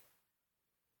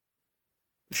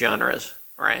genres,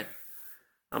 right?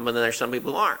 But then there's some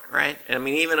people who aren't, right? And I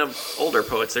mean, even of older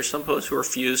poets, there's some poets who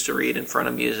refuse to read in front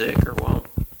of music or won't.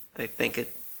 They think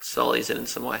it sullies it in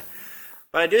some way.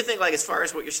 But I do think, like, as far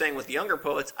as what you're saying with younger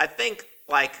poets, I think,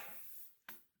 like,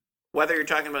 whether you're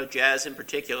talking about jazz in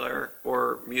particular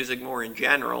or music more in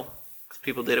general, because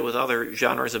people did it with other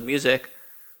genres of music.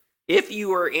 If you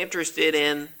were interested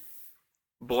in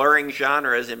blurring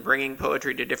genres and bringing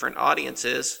poetry to different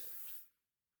audiences,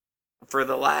 for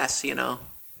the last,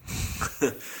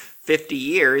 50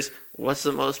 years, what's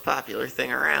the most popular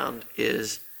thing around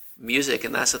is music,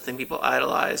 and that's the thing people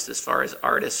idolized as far as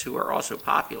artists who are also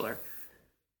popular.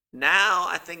 Now,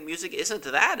 I think music isn't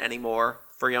that anymore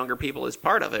for younger people as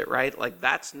part of it, right? Like,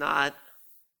 that's not...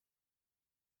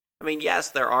 I mean, yes,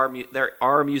 there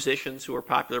are musicians who are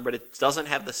popular, but it doesn't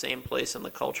have the same place in the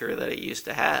culture that it used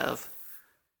to have.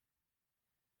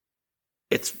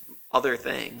 It's other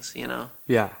things,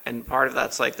 Yeah. And part of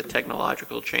that's like the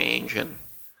technological change, and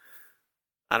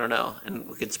I don't know. And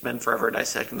we could spend forever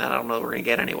dissecting that. I don't know if we're going to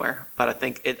get anywhere. But I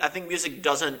think music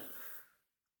doesn't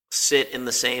sit in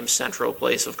the same central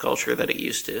place of culture that it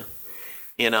used to,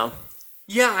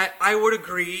 Yeah, I would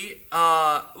agree.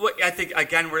 I think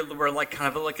again we're like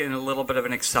kind of like in a little bit of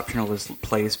an exceptionalist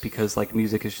place because like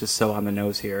music is just so on the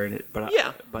nose here, but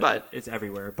it's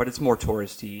everywhere. But it's more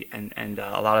touristy, and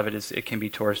a lot of it can be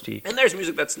touristy. And there's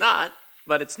music that's not,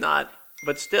 but it's not.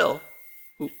 But still,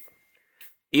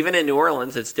 even in New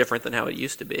Orleans, it's different than how it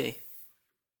used to be.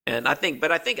 And I think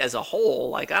as a whole,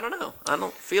 like I don't know, I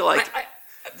don't feel like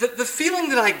the feeling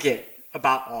that I get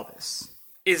about all this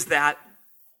is that.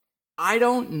 I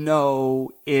don't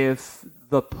know if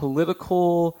the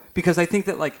political, because I think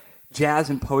that like jazz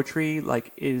and poetry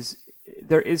like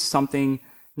there is something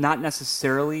not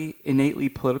necessarily innately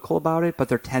political about it, but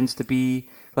there tends to be,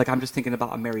 like I'm just thinking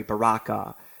about Mary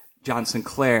Baraka, John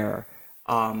Sinclair,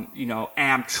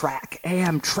 Amtrak,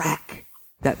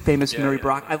 that famous Mary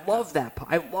Baraka. I love that.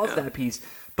 I love that piece.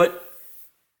 But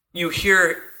you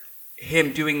hear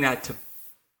him doing that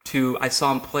to I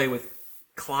saw him play with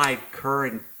Clyde Kerr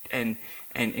and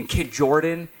Kid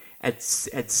Jordan at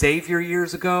Xavier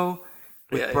years ago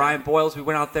with Brian Boyles. We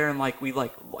went out there and I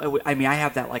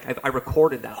have that, I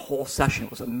recorded that whole session.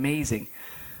 It was amazing.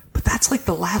 But that's like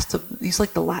the last of these,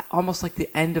 like almost like the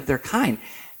end of their kind.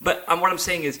 But what I'm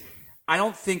saying is, I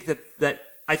don't think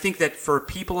I think that for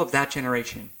people of that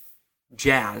generation,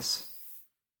 jazz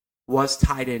was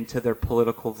tied into their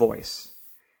political voice.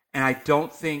 And I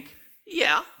don't think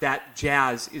that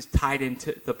jazz is tied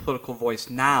into the political voice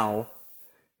now.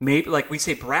 Maybe, like we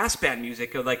say brass band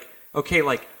music, or like, okay,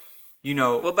 like,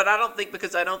 Well, but I don't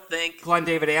think Glenn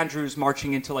David Andrews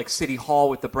marching into like City Hall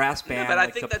with the brass band, but I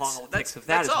like think the politics of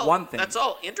that is one thing. That's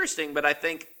all interesting, but I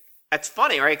think that's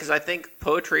funny, right? Because I think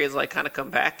poetry has like kind of come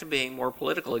back to being more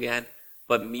political again,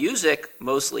 but music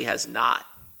mostly has not.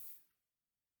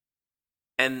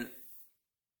 And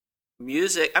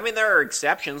music, I mean, there are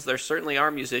exceptions. There certainly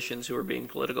are musicians who are being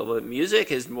political, but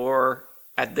music is more,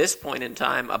 at this point in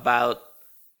time, about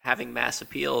having mass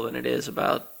appeal than it is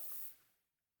about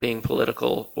being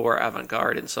political or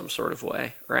avant-garde in some sort of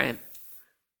way, right?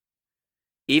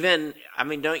 Even, I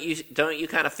mean, don't you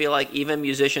kind of feel like even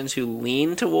musicians who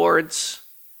lean towards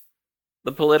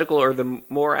the political or the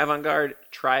more avant-garde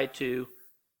try to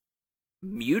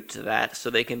mute that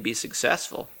so they can be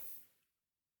successful,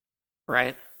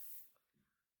 right?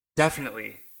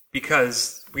 Definitely,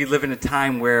 because we live in a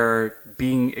time where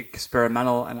being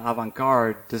experimental and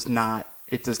avant-garde does not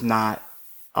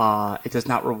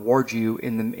reward you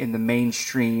in the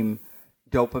mainstream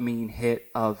dopamine hit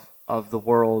of the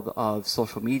world of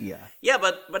social media. Yeah,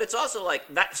 but it's also like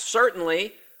that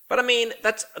certainly. But I mean,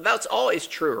 that's always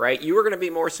true, right? You were going to be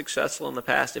more successful in the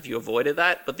past if you avoided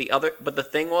that. But the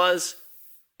thing was,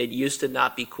 it used to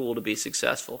not be cool to be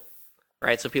successful,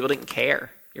 right? So people didn't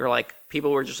care. You're like,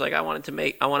 people were just like, I want to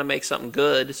make something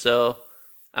good, so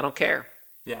I don't care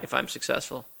if I'm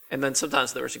successful. And then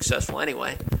sometimes they were successful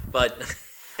anyway. But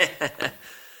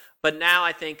but now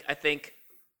I think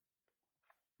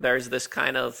there's this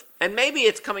kind of, and maybe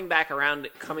it's coming back around.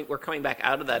 We're coming back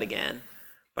out of that again.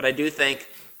 But I do think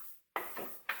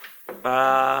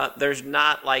there's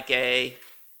not like a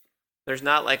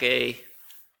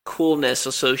coolness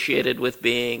associated with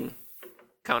being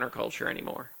counterculture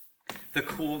anymore. The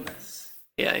coolness.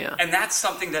 Yeah. And that's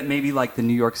something that maybe like the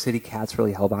New York City Cats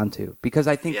really held on to, because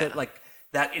I think that like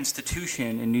that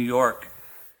institution in New York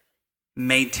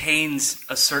maintains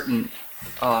a certain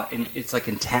it's like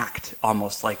intact,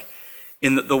 almost like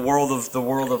in the world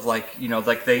of like,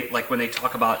 like they, like when they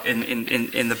talk about in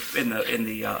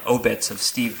the obits of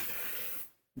Steve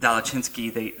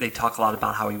Dalachinsky, they talk a lot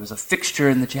about how he was a fixture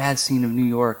in the jazz scene of New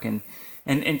York, and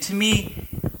to me,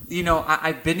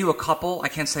 I've been to a couple. I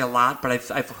can't say a lot, but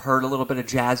I've heard a little bit of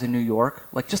jazz in New York,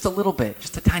 like just a little bit,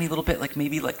 just a tiny little bit, like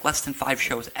maybe like less than 5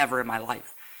 shows ever in my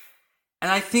life.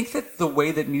 And I think that the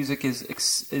way that music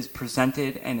is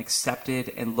presented and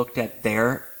accepted and looked at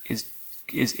there is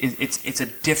it's a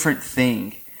different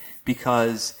thing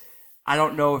because I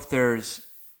don't know if there's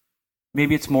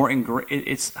maybe it's more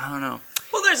it's I don't know.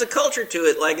 Well, there's a culture to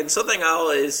it, like, and something I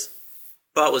always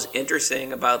thought was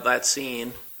interesting about that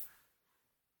scene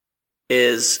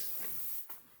is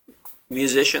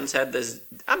musicians had this.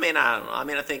 I mean, I don't know. I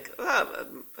mean, I think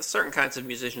certain kinds of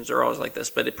musicians are always like this,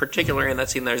 but in particular in that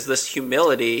scene, there's this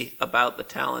humility about the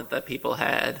talent that people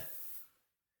had,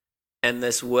 and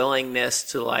this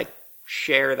willingness to like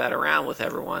share that around with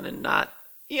everyone, and not,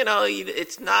 you know,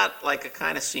 it's not like a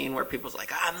kind of scene where people's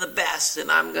like, I'm the best,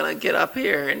 and I'm gonna get up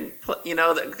here and you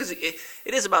know, because it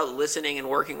is about listening and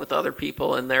working with other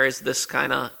people, and there is this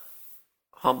kind of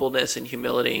humbleness and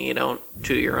humility. You don't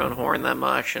toot your own horn that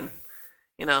much, and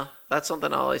you know, that's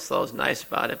something I always thought was nice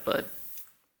about it, but...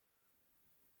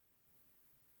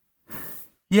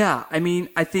 Yeah, I mean,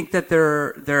 I think that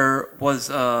there was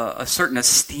a certain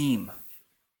esteem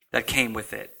that came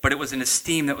with it, but it was an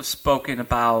esteem that was spoken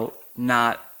about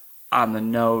not on the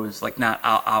nose, like not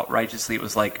outrageously. It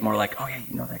was like more like, oh yeah,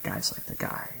 you know that guy's like the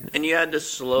guy. And you had to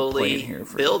slowly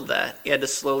build that. You had to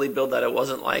slowly build that. It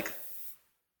wasn't like,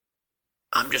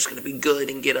 I'm just going to be good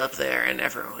and get up there and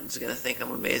everyone's going to think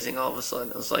I'm amazing all of a sudden.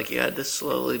 It was like you had to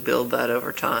slowly build that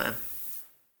over time.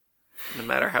 No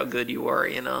matter how good you were,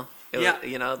 you know?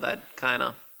 You know, that kind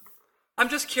of... I'm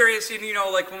just curious, you know,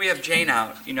 like when we have Jane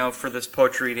out, you know, for this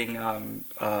poetry reading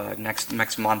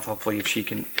next month, hopefully, if we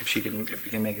can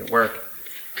make it work.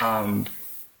 I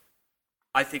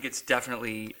think it's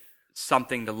definitely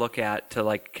something to look at, to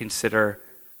like consider...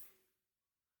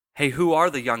 Hey, who are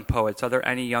the young poets? Are there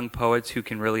any young poets who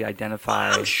can really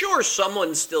identify? I'm sure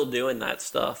someone's still doing that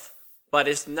stuff, but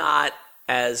it's not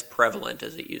as prevalent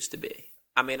as it used to be.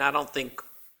 I mean, I don't think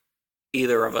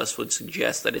either of us would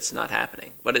suggest that it's not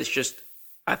happening, but it's just,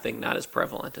 I think, not as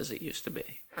prevalent as it used to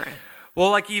be. Right.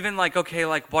 Well, like even like, okay,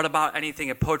 like what about anything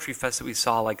at Poetry Fest that we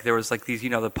saw? Like there was like these, you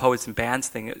know, the poets and bands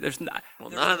thing.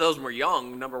 None of those were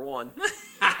young, number one.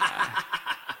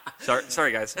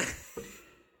 Sorry, guys.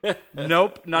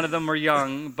 Nope, none of them were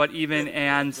young, but even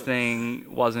Anne's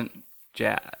thing wasn't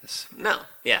jazz. No,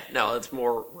 it's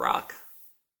more rock.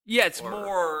 Yeah, it's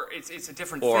a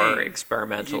different thing. Or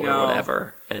experimental, you know, or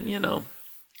whatever, and, you know,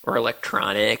 or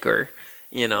electronic, or,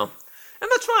 you know, and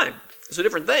that's fine. It's a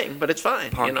different thing, but it's fine.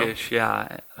 Punkish, you know?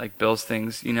 Yeah, like Bill's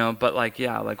things, you know, but like,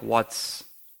 yeah, like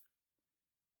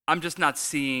I'm just not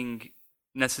seeing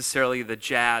necessarily the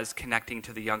jazz connecting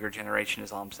to the younger generation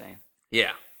is all I'm saying.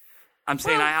 Yeah. I'm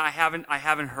saying I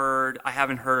haven't heard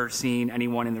or seen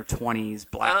anyone in their 20s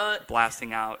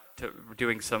blasting out to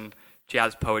doing some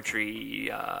jazz poetry.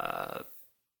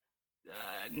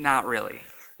 Not really.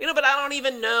 You know, but I don't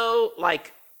even know.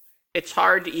 Like, it's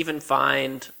hard to even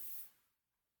find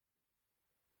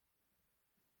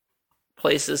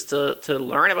places to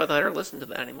learn about that or listen to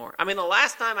that anymore. I mean, the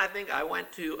last time I think I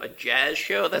went to a jazz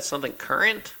show that's something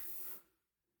current,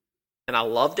 and I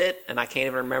loved it, and I can't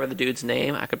even remember the dude's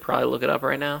name. I could probably look it up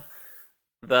right now.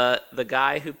 The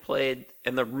guy who played,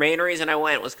 and the main reason I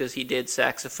went was because he did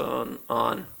saxophone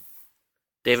on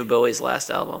David Bowie's last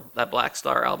album, that Black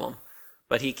Star album.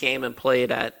 But he came and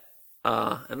played at,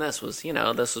 and this was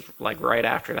like right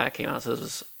after that came out, so this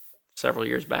was several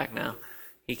years back now.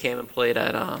 He came and played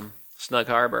at Snug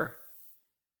Harbor,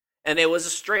 and it was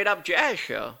a straight up jazz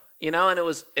show. You know, and it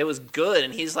was good,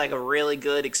 and he's like a really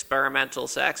good experimental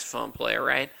saxophone player,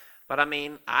 right? But I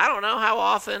mean, I don't know how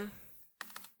often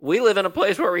we live in a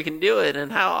place where we can do it,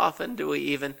 and how often do we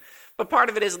even... But part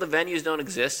of it is the venues don't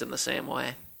exist in the same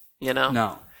way, you know?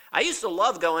 No. I used to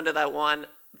love going to that one,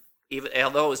 even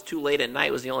although it was too late at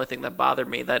night was the only thing that bothered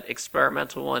me, that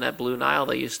experimental one at Blue Nile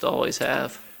they used to always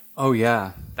have. Oh,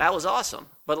 yeah. That was awesome.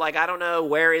 But, like, I don't know,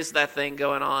 where is that thing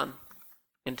going on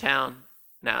in town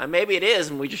now? And maybe it is,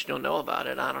 and we just don't know about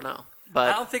it. I don't know. But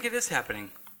I don't think it is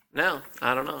happening. No,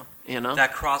 I don't know. You know,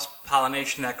 that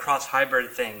cross-pollination, that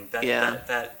cross-hybrid thing,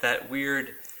 that weird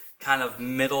kind of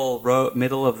middle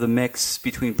of the mix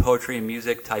between poetry and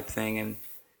music type thing. And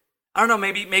I don't know,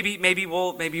 maybe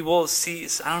we'll see.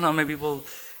 I don't know, maybe we'll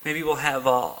have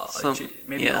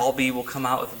Albee will come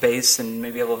out with a bass, and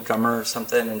maybe a little drummer or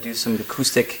something, and do some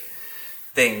acoustic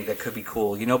thing that could be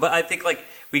cool. You know, but I think like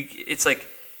it's like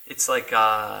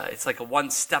a one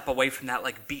step away from that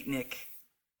like beatnik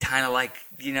kind of like,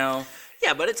 you know.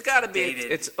 Yeah, but it's got to be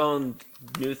its own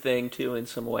new thing too in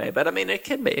some way. But I mean, it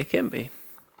can be.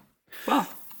 Well,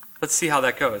 let's see how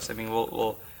that goes. I mean,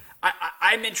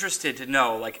 I'm interested to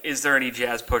know, like, is there any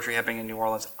jazz poetry happening in New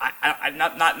Orleans?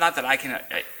 Not that I can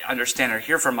understand or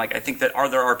hear from. Like, I think that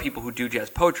there are people who do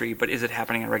jazz poetry, but is it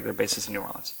happening on a regular basis in New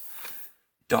Orleans?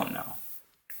 Don't know.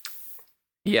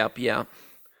 Yep. Yeah.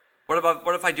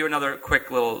 What if I do another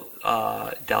quick little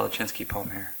Dalachinsky poem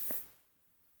here?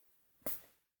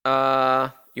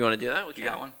 You want to do that? You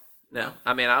got one? No.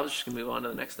 I mean, I was just going to move on to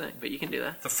the next thing, but you can do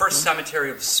that. The first cemetery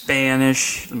of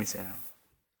Spanish... Let me say that.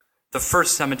 The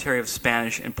first cemetery of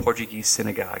Spanish and Portuguese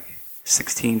synagogue,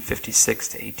 1656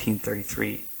 to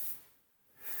 1833.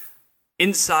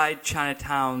 Inside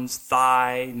Chinatown's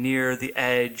thigh, near the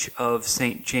edge of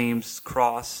St. James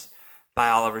Cross by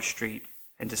Oliver Street,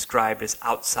 and described as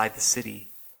outside the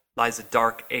city, lies a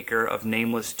dark acre of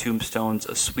nameless tombstones,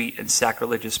 a sweet and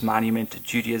sacrilegious monument to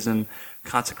Judaism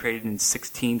consecrated in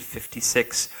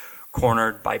 1656,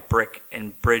 cornered by brick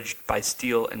and bridged by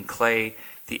steel and clay,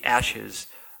 the ashes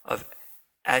of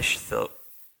Ashthil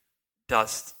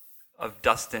dust of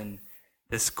Dustin,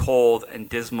 this cold and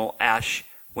dismal Ash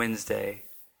Wednesday.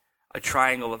 A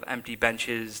triangle of empty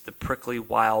benches, the prickly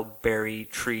wild berry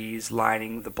trees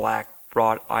lining the black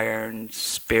wrought iron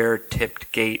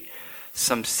spare-tipped gate,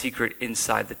 some secret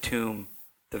inside the tomb,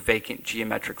 the vacant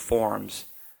geometric forms,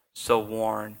 so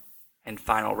worn and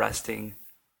final resting.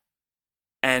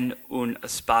 En un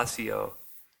espacio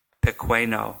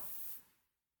pequeño,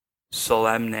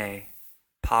 solemne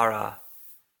para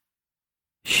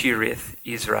Shirith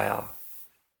Israel,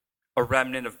 a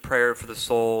remnant of prayer for the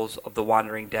souls of the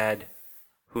wandering dead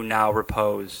who now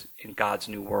repose in God's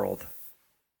new world.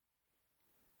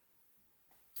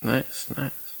 Nice.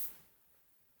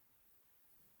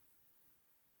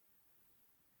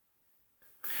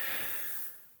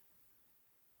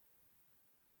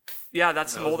 Yeah,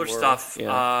 that's some older stuff.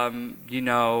 Yeah. I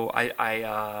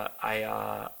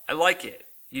like it.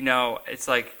 It's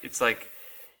like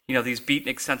these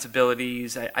beatnik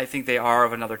sensibilities. I think they are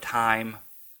of another time.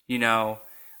 I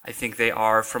think they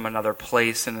are from another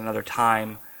place and another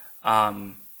time.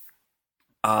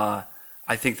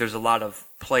 I think there's a lot of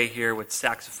play here with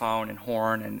saxophone and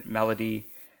horn and melody,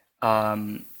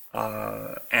 Yeah.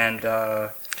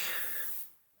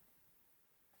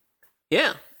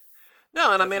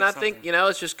 No, and I mean, I think,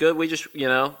 it's just good. We just,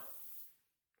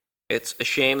 it's a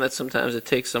shame that sometimes it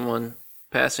takes someone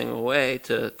passing away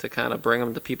to kind of bring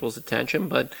them to people's attention.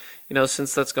 But,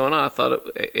 since that's going on, I thought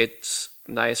it's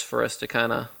nice for us to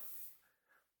kind of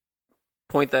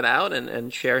point that out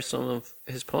and share some of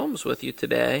his poems with you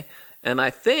today. And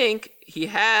I think he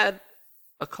had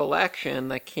a collection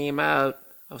that came out.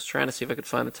 I was trying to see if I could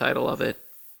find the title of it.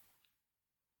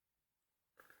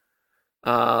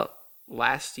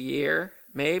 Last year,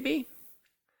 maybe,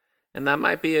 and that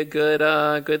might be a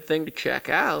good thing to check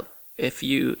out if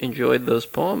you enjoyed those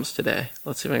poems today.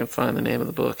 Let's see if I can find the name of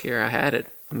the book here. I had it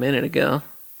a minute ago.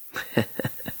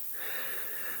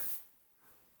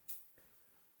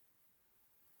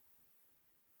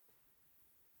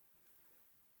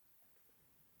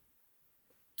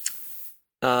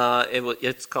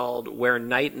 It's called "Where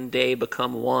Night and Day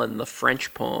Become One: The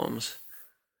French Poems."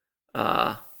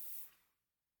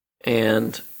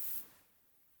 And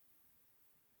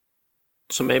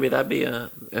so maybe that'd be a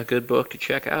good book to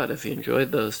check out if you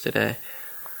enjoyed those today.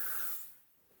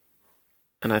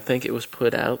 And I think it was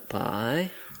put out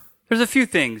by... There's a few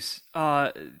things.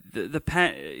 The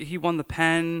Penn, he won the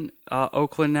Penn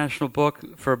Oakland National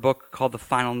Book for a book called The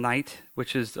Final Night,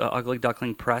 which is Ugly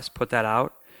Duckling Press put that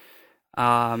out.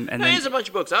 There's a bunch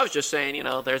of books. I was just saying,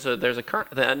 there's a current,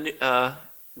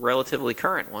 relatively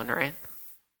current one, right?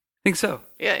 I think so.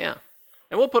 Yeah.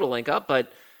 And we'll put a link up,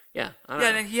 but yeah.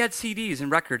 And he had CDs and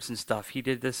records and stuff. He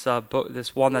did this book,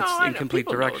 this one that's Incomplete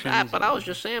Directions. But I was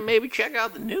just saying, maybe check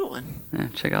out the new one. Yeah,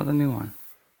 check out the new one.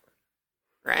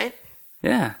 Right?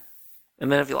 Yeah.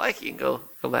 And then if you like, you can go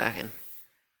back and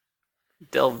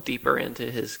delve deeper into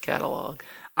his catalog.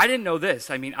 I didn't know this.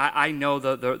 I mean, I know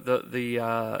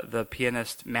the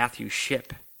pianist Matthew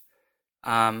Shipp.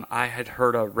 I had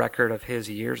heard a record of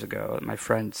his years ago that my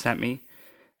friend sent me.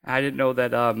 I didn't know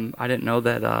that.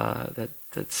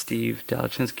 That Steve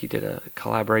Dalachinsky did a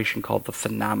collaboration called "The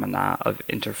Phenomena of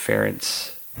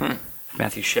Interference."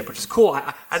 Matthew Shipp, which is cool.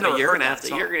 I so you're gonna have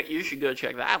to. You should go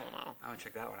check that one out. I would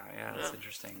check that one out. Yeah, that's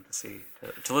interesting to see,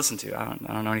 to listen to. I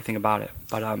don't know anything about it,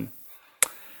 but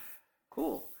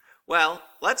cool. Well,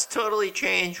 let's totally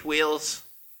change wheels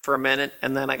for a minute,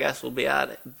 and then I guess we'll be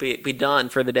done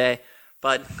for the day.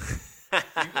 But.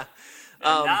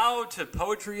 Now to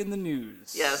poetry in the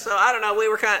news. Yeah, so I don't know. We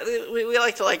were we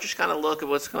like to just kind of look at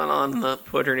what's going on in the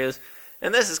poetry news,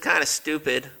 and this is kind of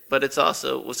stupid, but it's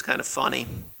also was kind of funny.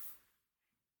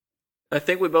 I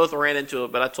think we both ran into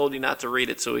it, but I told you not to read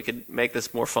it so we could make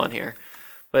this more fun here.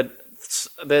 But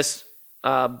this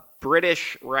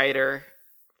British writer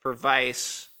for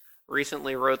Vice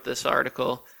recently wrote this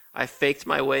article. I faked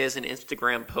my way as an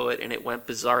Instagram poet, and it went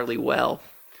bizarrely well.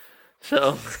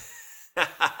 So.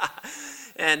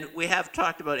 And we have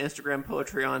talked about Instagram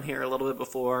poetry on here a little bit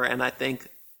before, and I think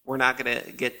we're not going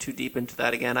to get too deep into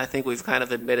that again. I think we've kind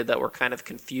of admitted that we're kind of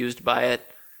confused by it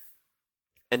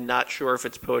and not sure if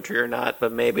it's poetry or not,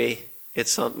 but maybe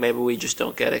maybe we just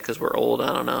don't get it because we're old.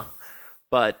 I don't know.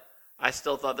 But I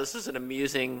still thought this is an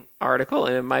amusing article,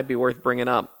 and it might be worth bringing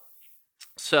up.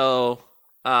 So,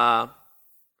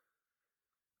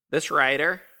 this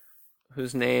writer,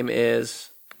 whose name is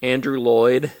Andrew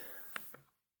Lloyd,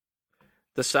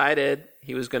 decided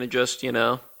he was going to just,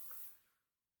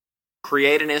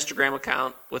 create an Instagram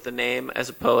account with a name as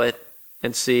a poet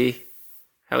and see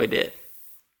how he did.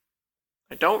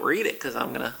 I don't read it because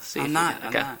I'm going to see. I'm not.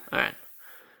 All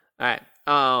right.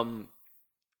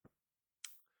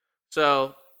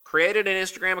 So, created an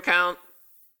Instagram account,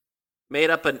 made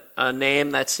up a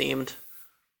name that seemed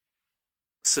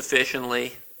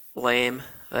sufficiently lame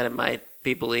that it might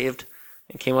be believed,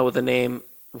 and came up with the name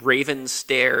Raven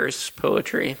Stairs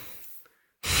Poetry.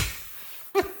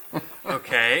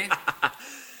 Okay.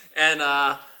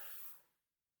 And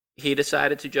he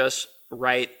decided to just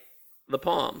write the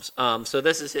poems. So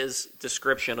this is his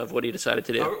description of what he decided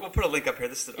to do. We'll put a link up here.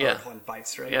 This is an article in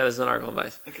Vice, right? Yeah, this is an article in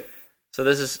Vice. Okay. So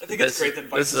this is. I think it's great that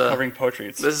Vice is covering poetry.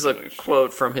 This is a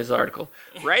quote from his article.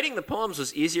 Writing the poems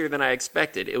was easier than I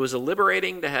expected. It was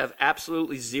liberating to have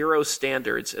absolutely zero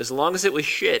standards. As long as it was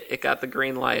shit, it got the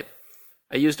green light.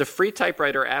 I used a free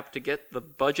typewriter app to get the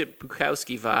budget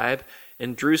Bukowski vibe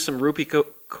and drew some Rupi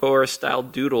Kaur-style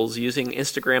doodles using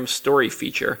Instagram's story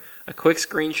feature. A quick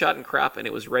screenshot and crop, and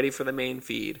it was ready for the main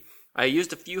feed. I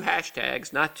used a few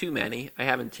hashtags, not too many. I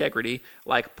have integrity,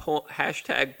 like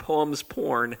hashtag poems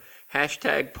porn,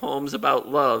 hashtag poems about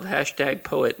love, hashtag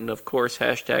poet, and of course,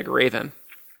 hashtag Raven.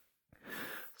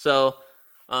 So,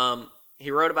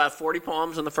 he wrote about 40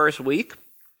 poems in the first week,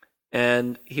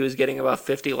 and he was getting about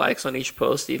 50 likes on each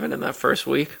post, even in that first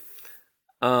week.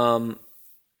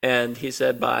 And he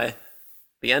said by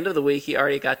the end of the week, he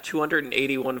already got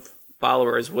 281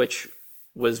 followers, which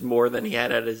was more than he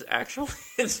had at his actual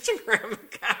Instagram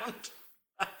account.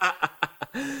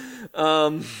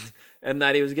 And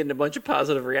that he was getting a bunch of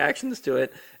positive reactions to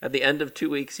it. At the end of 2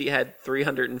 weeks, he had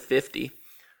 350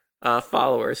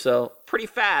 followers. So pretty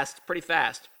fast.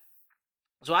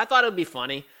 So I thought it would be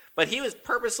funny, but he was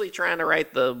purposely trying to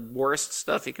write the worst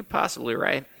stuff he could possibly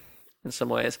write in some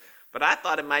ways. But I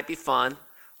thought it might be fun.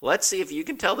 Let's see if you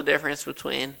can tell the difference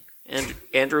between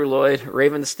Andrew Lloyd,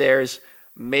 Raven Stairs,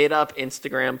 made-up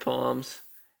Instagram poems,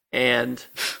 and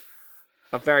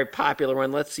a very popular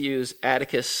one. Let's use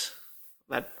Atticus,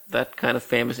 that kind of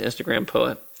famous Instagram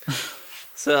poet.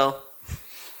 So,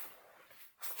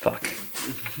 fuck.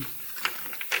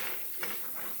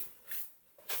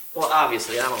 Well,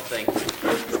 obviously, I don't think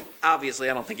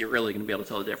you're really going to be able to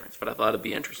tell the difference, but I thought it'd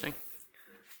be interesting.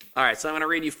 All right, so I'm going to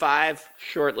read you 5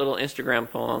 short little Instagram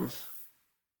poems.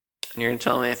 And you're going to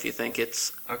tell me if you think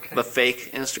it's the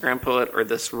fake Instagram poet or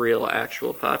this real,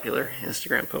 actual, popular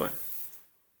Instagram poet.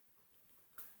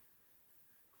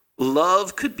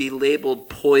 Love could be labeled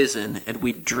poison, and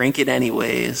we'd drink it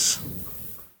anyways.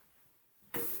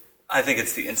 I think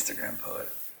it's the Instagram poet.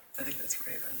 I think that's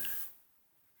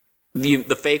Raven.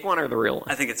 The fake one or the real one?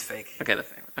 I think it's fake. Okay, the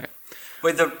fake one. Okay.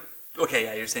 Wait,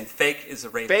 yeah, you're saying fake is the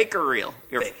Raven. Fake or real?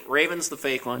 Fake. Raven's the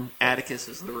fake one. Atticus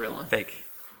is the real one. Fake.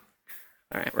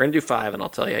 All right, we're going to do 5, and I'll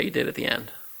tell you how you did at the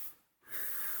end.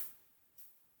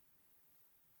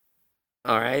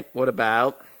 All right, what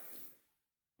about...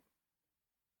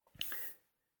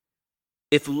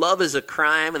 If love is a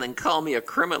crime and then call me a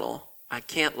criminal, I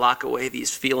can't lock away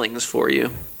these feelings for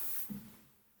you.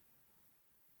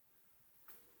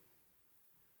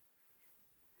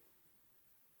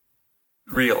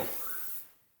 Real.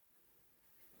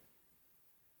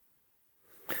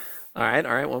 All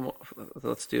right, one more.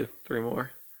 Let's do 3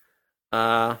 more.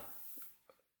 The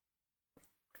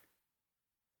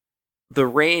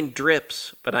rain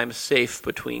drips, but I'm safe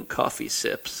between coffee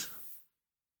sips.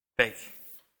 Fake.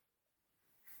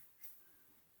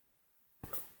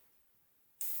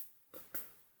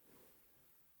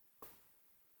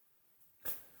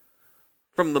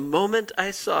 From the moment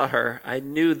I saw her, I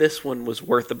knew this one was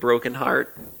worth a broken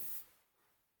heart.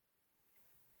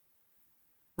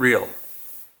 Real.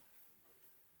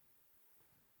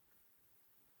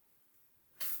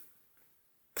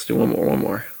 Let's do one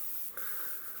more.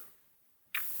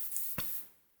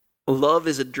 Love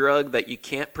is a drug that you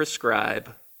can't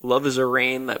prescribe. Love is a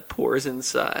rain that pours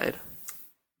inside.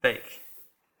 Fake.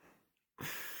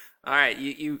 All right,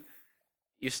 you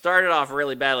started off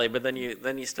really badly, but then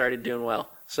you started doing well.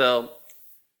 So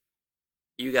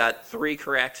you got 3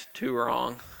 correct, 2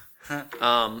 wrong.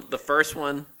 The first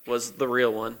one was the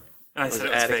real one. I was said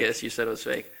it was Atticus. fake. You said it was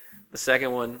fake. The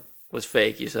second one was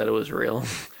fake. You said it was real.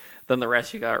 Then the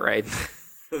rest you got right.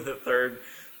 The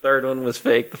third one was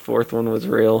fake. The fourth one was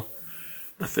real.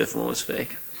 The fifth one was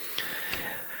fake.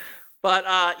 But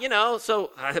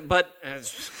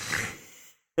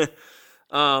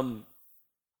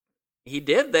he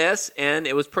did this, and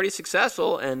it was pretty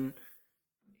successful. And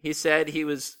he said he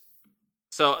was.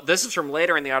 So this is from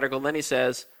later in the article. Then he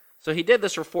says, so he did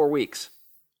this for 4 weeks.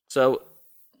 So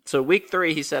week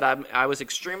 3, he said, I was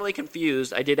extremely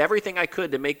confused. I did everything I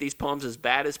could to make these poems as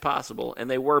bad as possible, and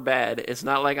they were bad. It's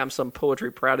not like I'm some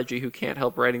poetry prodigy who can't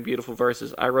help writing beautiful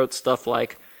verses. I wrote stuff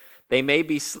like, they may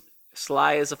be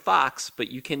sly as a fox,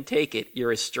 but you can take it.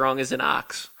 You're as strong as an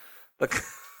ox. The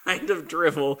kind of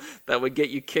drivel that would get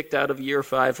you kicked out of year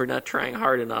 5 for not trying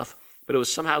hard enough, but it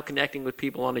was somehow connecting with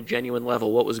people on a genuine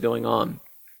level. What was going on?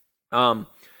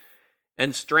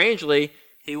 And strangely,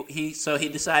 he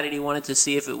decided he wanted to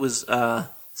see if it was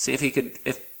see if he could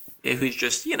if it was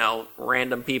just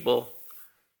random people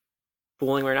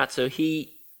fooling or not. So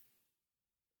he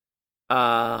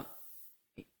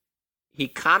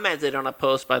commented on a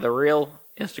post by the real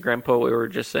Instagram poet we were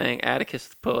just saying, Atticus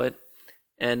the Poet,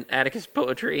 and Atticus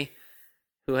Poetry,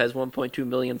 who has 1.2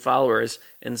 million followers,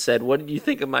 and said, "What did you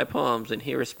think of my poems?" And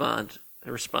he responded,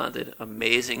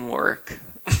 "Amazing work."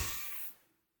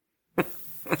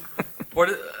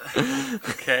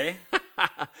 Okay.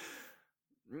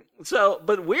 So,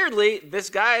 but weirdly, this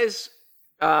guy's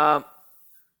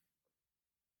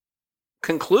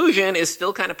conclusion is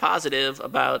still kind of positive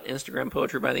about Instagram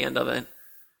poetry by the end of it.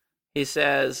 He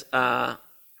says, obviously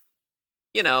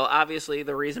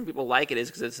the reason people like it is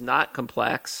because it's not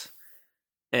complex,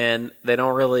 and they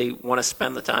don't really want to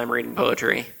spend the time reading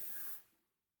poetry.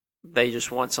 They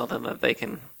just want something that they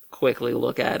can quickly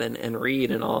look at and read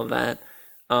and all of that.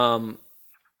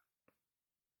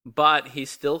 But he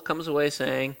still comes away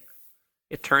saying,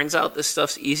 it turns out this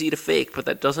stuff's easy to fake, but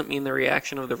that doesn't mean the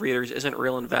reaction of the readers isn't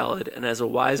real and valid. And as a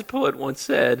wise poet once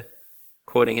said,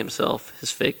 quoting himself,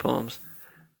 his fake poems,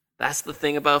 that's the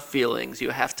thing about feelings. You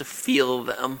have to feel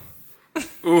them.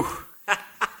 Ooh.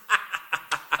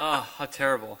 Oh, how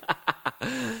terrible.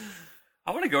 I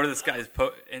want to go to this guy's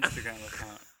Instagram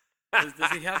account.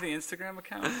 Does he have the Instagram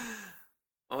account?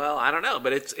 Well, I don't know,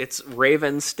 but it's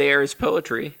Raven Stares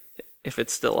Poetry, if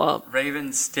it's still up.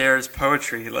 Raven Stares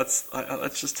Poetry. Let's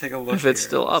just take a look. If it's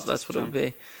still up, that's what it would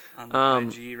be. On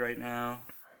the IG right now.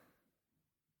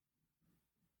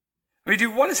 I mean,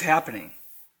 dude, what is happening?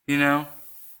 Well,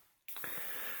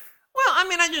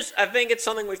 I think it's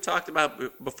something we've talked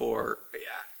about before.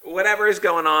 Yeah. Whatever is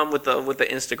going on with the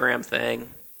Instagram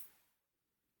thing.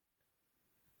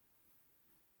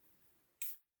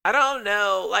 I don't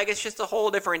know. Like, it's just a whole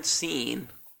different scene.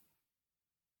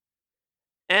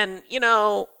 And,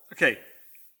 Okay,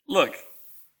 look.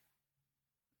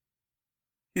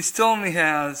 He still only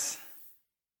has...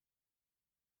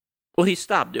 Well, he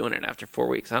stopped doing it after 4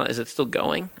 weeks. Is it still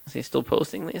going? Is he still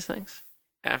posting these things?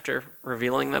 After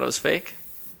revealing that it was fake?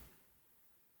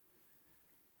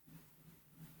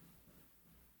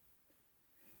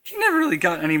 He never really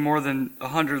got any more than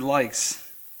 100 likes.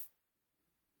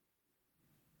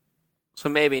 So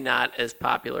maybe not as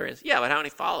popular as... Yeah, but how many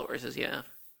followers does he have?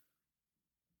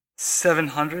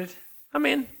 700? I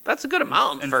mean, that's a good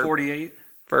amount. And 48?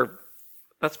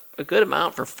 That's a good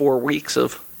amount for 4 weeks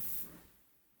of...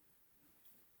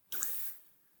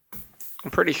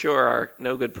 I'm pretty sure our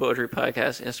No Good Poetry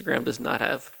podcast Instagram does not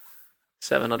have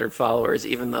 700 followers,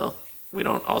 even though we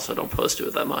don't post to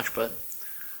it that much, but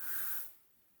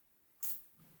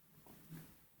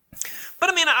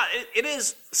it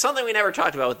is something we never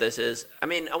talked about with this is, I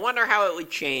wonder how it would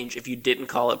change if you didn't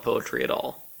call it poetry at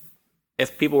all.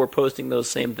 If people were posting those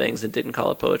same things and didn't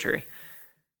call it poetry.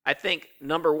 I think,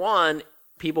 number one,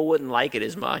 people wouldn't like it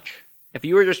as much. If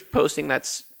you were just posting that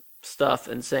stuff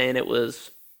and saying it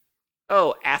was,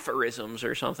 aphorisms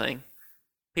or something,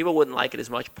 people wouldn't like it as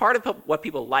much. Part of what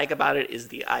people like about it is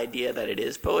the idea that it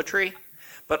is poetry.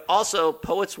 But also,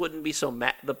 poets wouldn't be so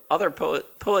mad. The other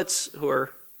poets who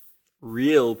are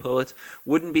real poets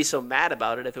wouldn't be so mad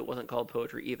about it if it wasn't called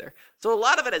poetry either. So a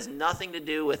lot of it has nothing to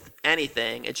do with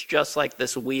anything. It's just like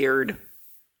this weird,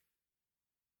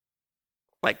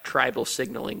 like, tribal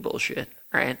signaling bullshit,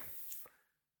 right?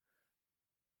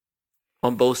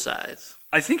 On both sides.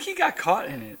 I think he got caught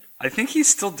in it. I think he's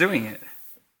still doing it.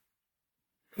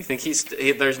 You think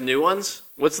there's new ones?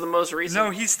 What's the most recent? No,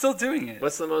 he's still doing it.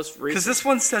 What's the most recent? Because this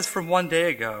one says from 1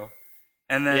 day ago.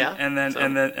 And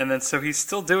then so he's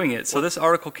still doing it. So this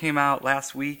article came out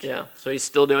last week. Yeah, so he's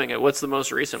still doing it. What's the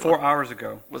most recent 4 one? 4 hours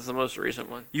ago. What's the most recent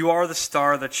one? You are the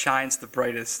star that shines the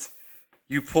brightest.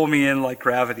 You pull me in like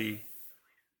gravity.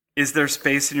 Is there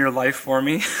space in your life for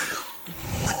me?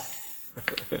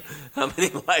 How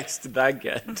many likes did that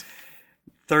get?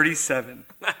 37.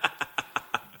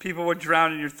 People would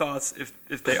drown in your thoughts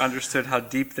if they understood how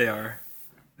deep they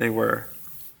were.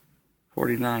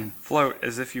 49. Float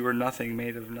as if you were nothing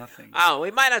made of nothing. Oh,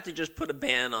 we might have to just put a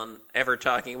ban on ever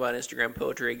talking about Instagram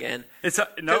poetry again.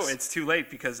 It's too late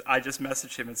because I just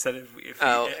messaged him and said if we could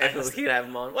have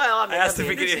him on. Well, I mean, I asked if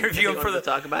we could interview him for the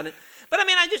talk about it. But I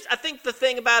mean, I think the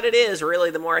thing about it is, really,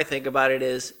 the more I think about it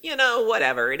is,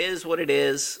 whatever. It is what it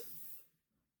is.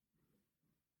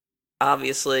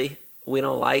 Obviously, we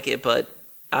don't like it, but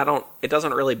it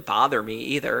doesn't really bother me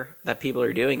either that people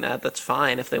are doing that. That's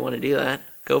fine if they want to do that.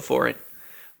 Go for it.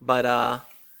 But I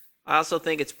also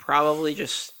think it's probably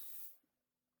just,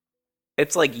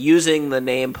 it's like using the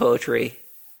name poetry,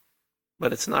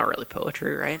 but it's not really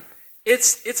poetry, right?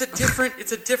 It's a different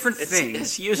thing.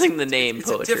 It's using the name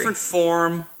poetry. It's a different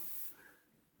form.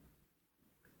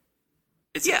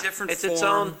 It's a different form. Its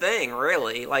own thing,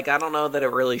 really. Like, I don't know that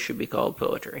it really should be called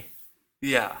poetry.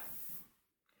 Yeah.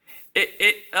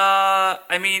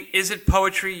 I mean, is it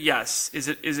poetry? Yes. Is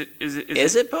it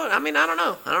I mean, I don't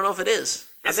know. I don't know if it is.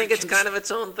 I think it's kind of its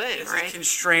own thing, right? It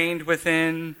constrained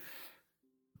within.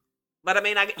 But I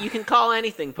mean, you can call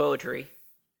anything poetry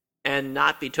and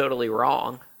not be totally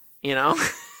wrong, and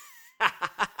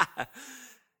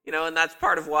that's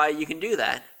part of why you can do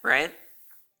that, right?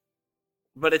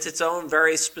 But it's its own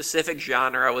very specific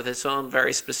genre with its own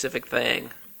very specific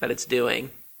thing that it's doing.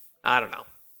 I don't know.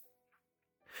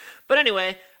 But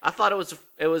anyway, I thought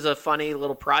it was a funny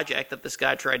little project that this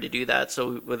guy tried to do that,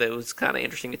 so it was kind of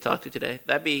interesting to talk to today.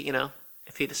 That'd be,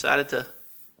 if he decided to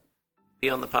be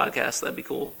on the podcast, that'd be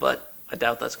cool. But I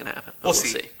doubt that's going to happen. We'll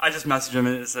see. I just messaged him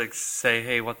and it's like, say,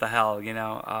 hey, what the hell,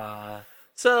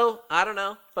 So, I don't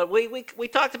know. But we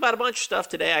talked about a bunch of stuff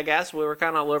today, I guess. We were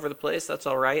kind of all over the place. That's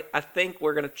all right. I think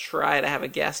we're going to try to have a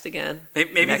guest again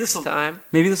next time.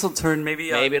 Maybe this will turn, maybe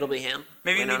it'll be him.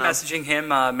 Maybe me messaging him,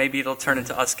 maybe it'll turn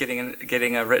into us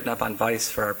getting written up on Vice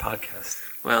for our podcast.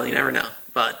 Well, you never know.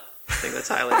 But I think that's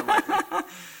highly unlikely.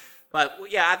 But,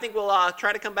 yeah, I think we'll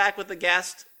try to come back with a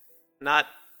guest. Not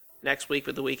next week,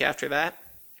 but the week after that.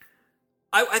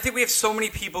 I think we have so many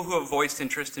people who have voiced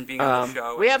interest in being on the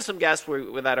show. We have some guests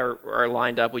that are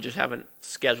lined up. We just haven't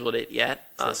scheduled it yet,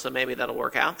 so maybe that'll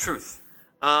work out. Truth.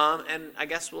 And I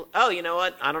guess we'll... Oh, you know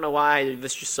what? I don't know why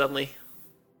this just suddenly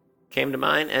came to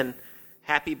mind. And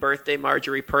happy birthday,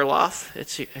 Marjorie Perloff.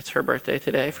 It's her birthday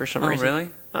today for some reason. Oh, really?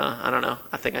 I don't know.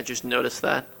 I think I just noticed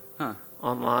that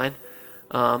online.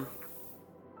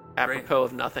 Apropos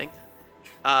of nothing.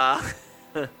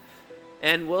 And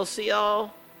we'll see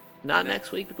y'all... Not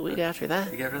next week, but the week after that.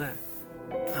 The week after that.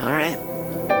 All right.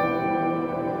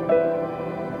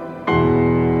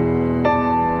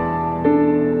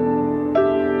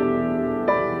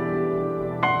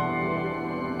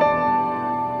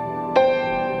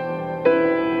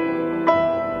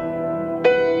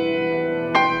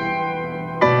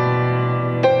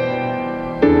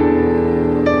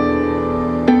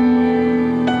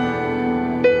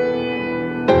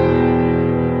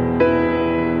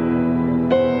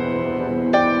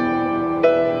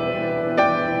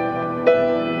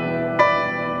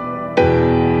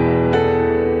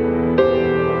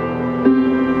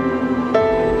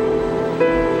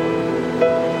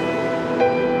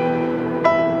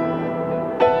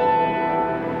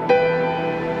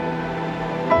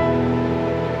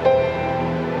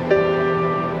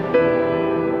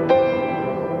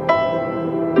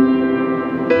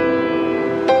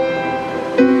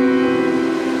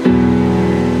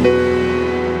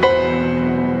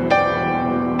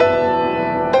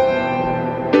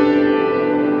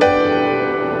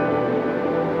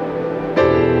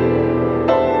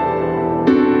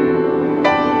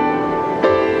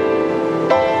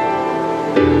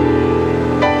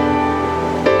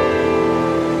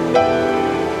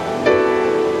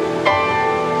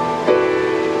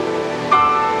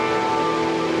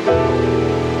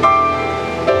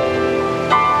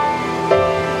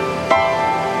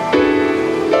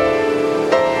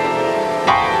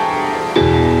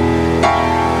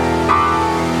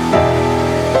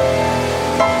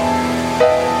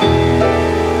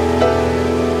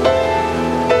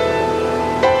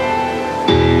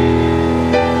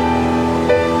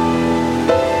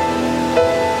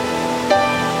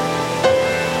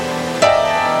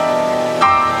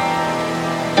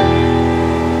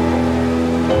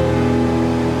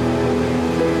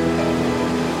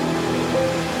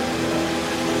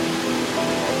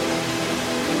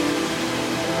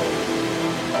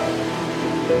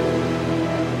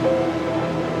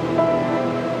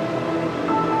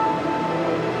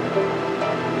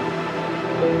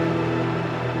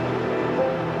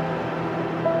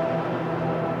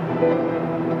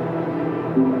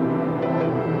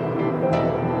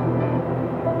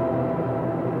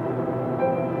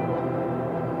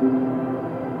 you.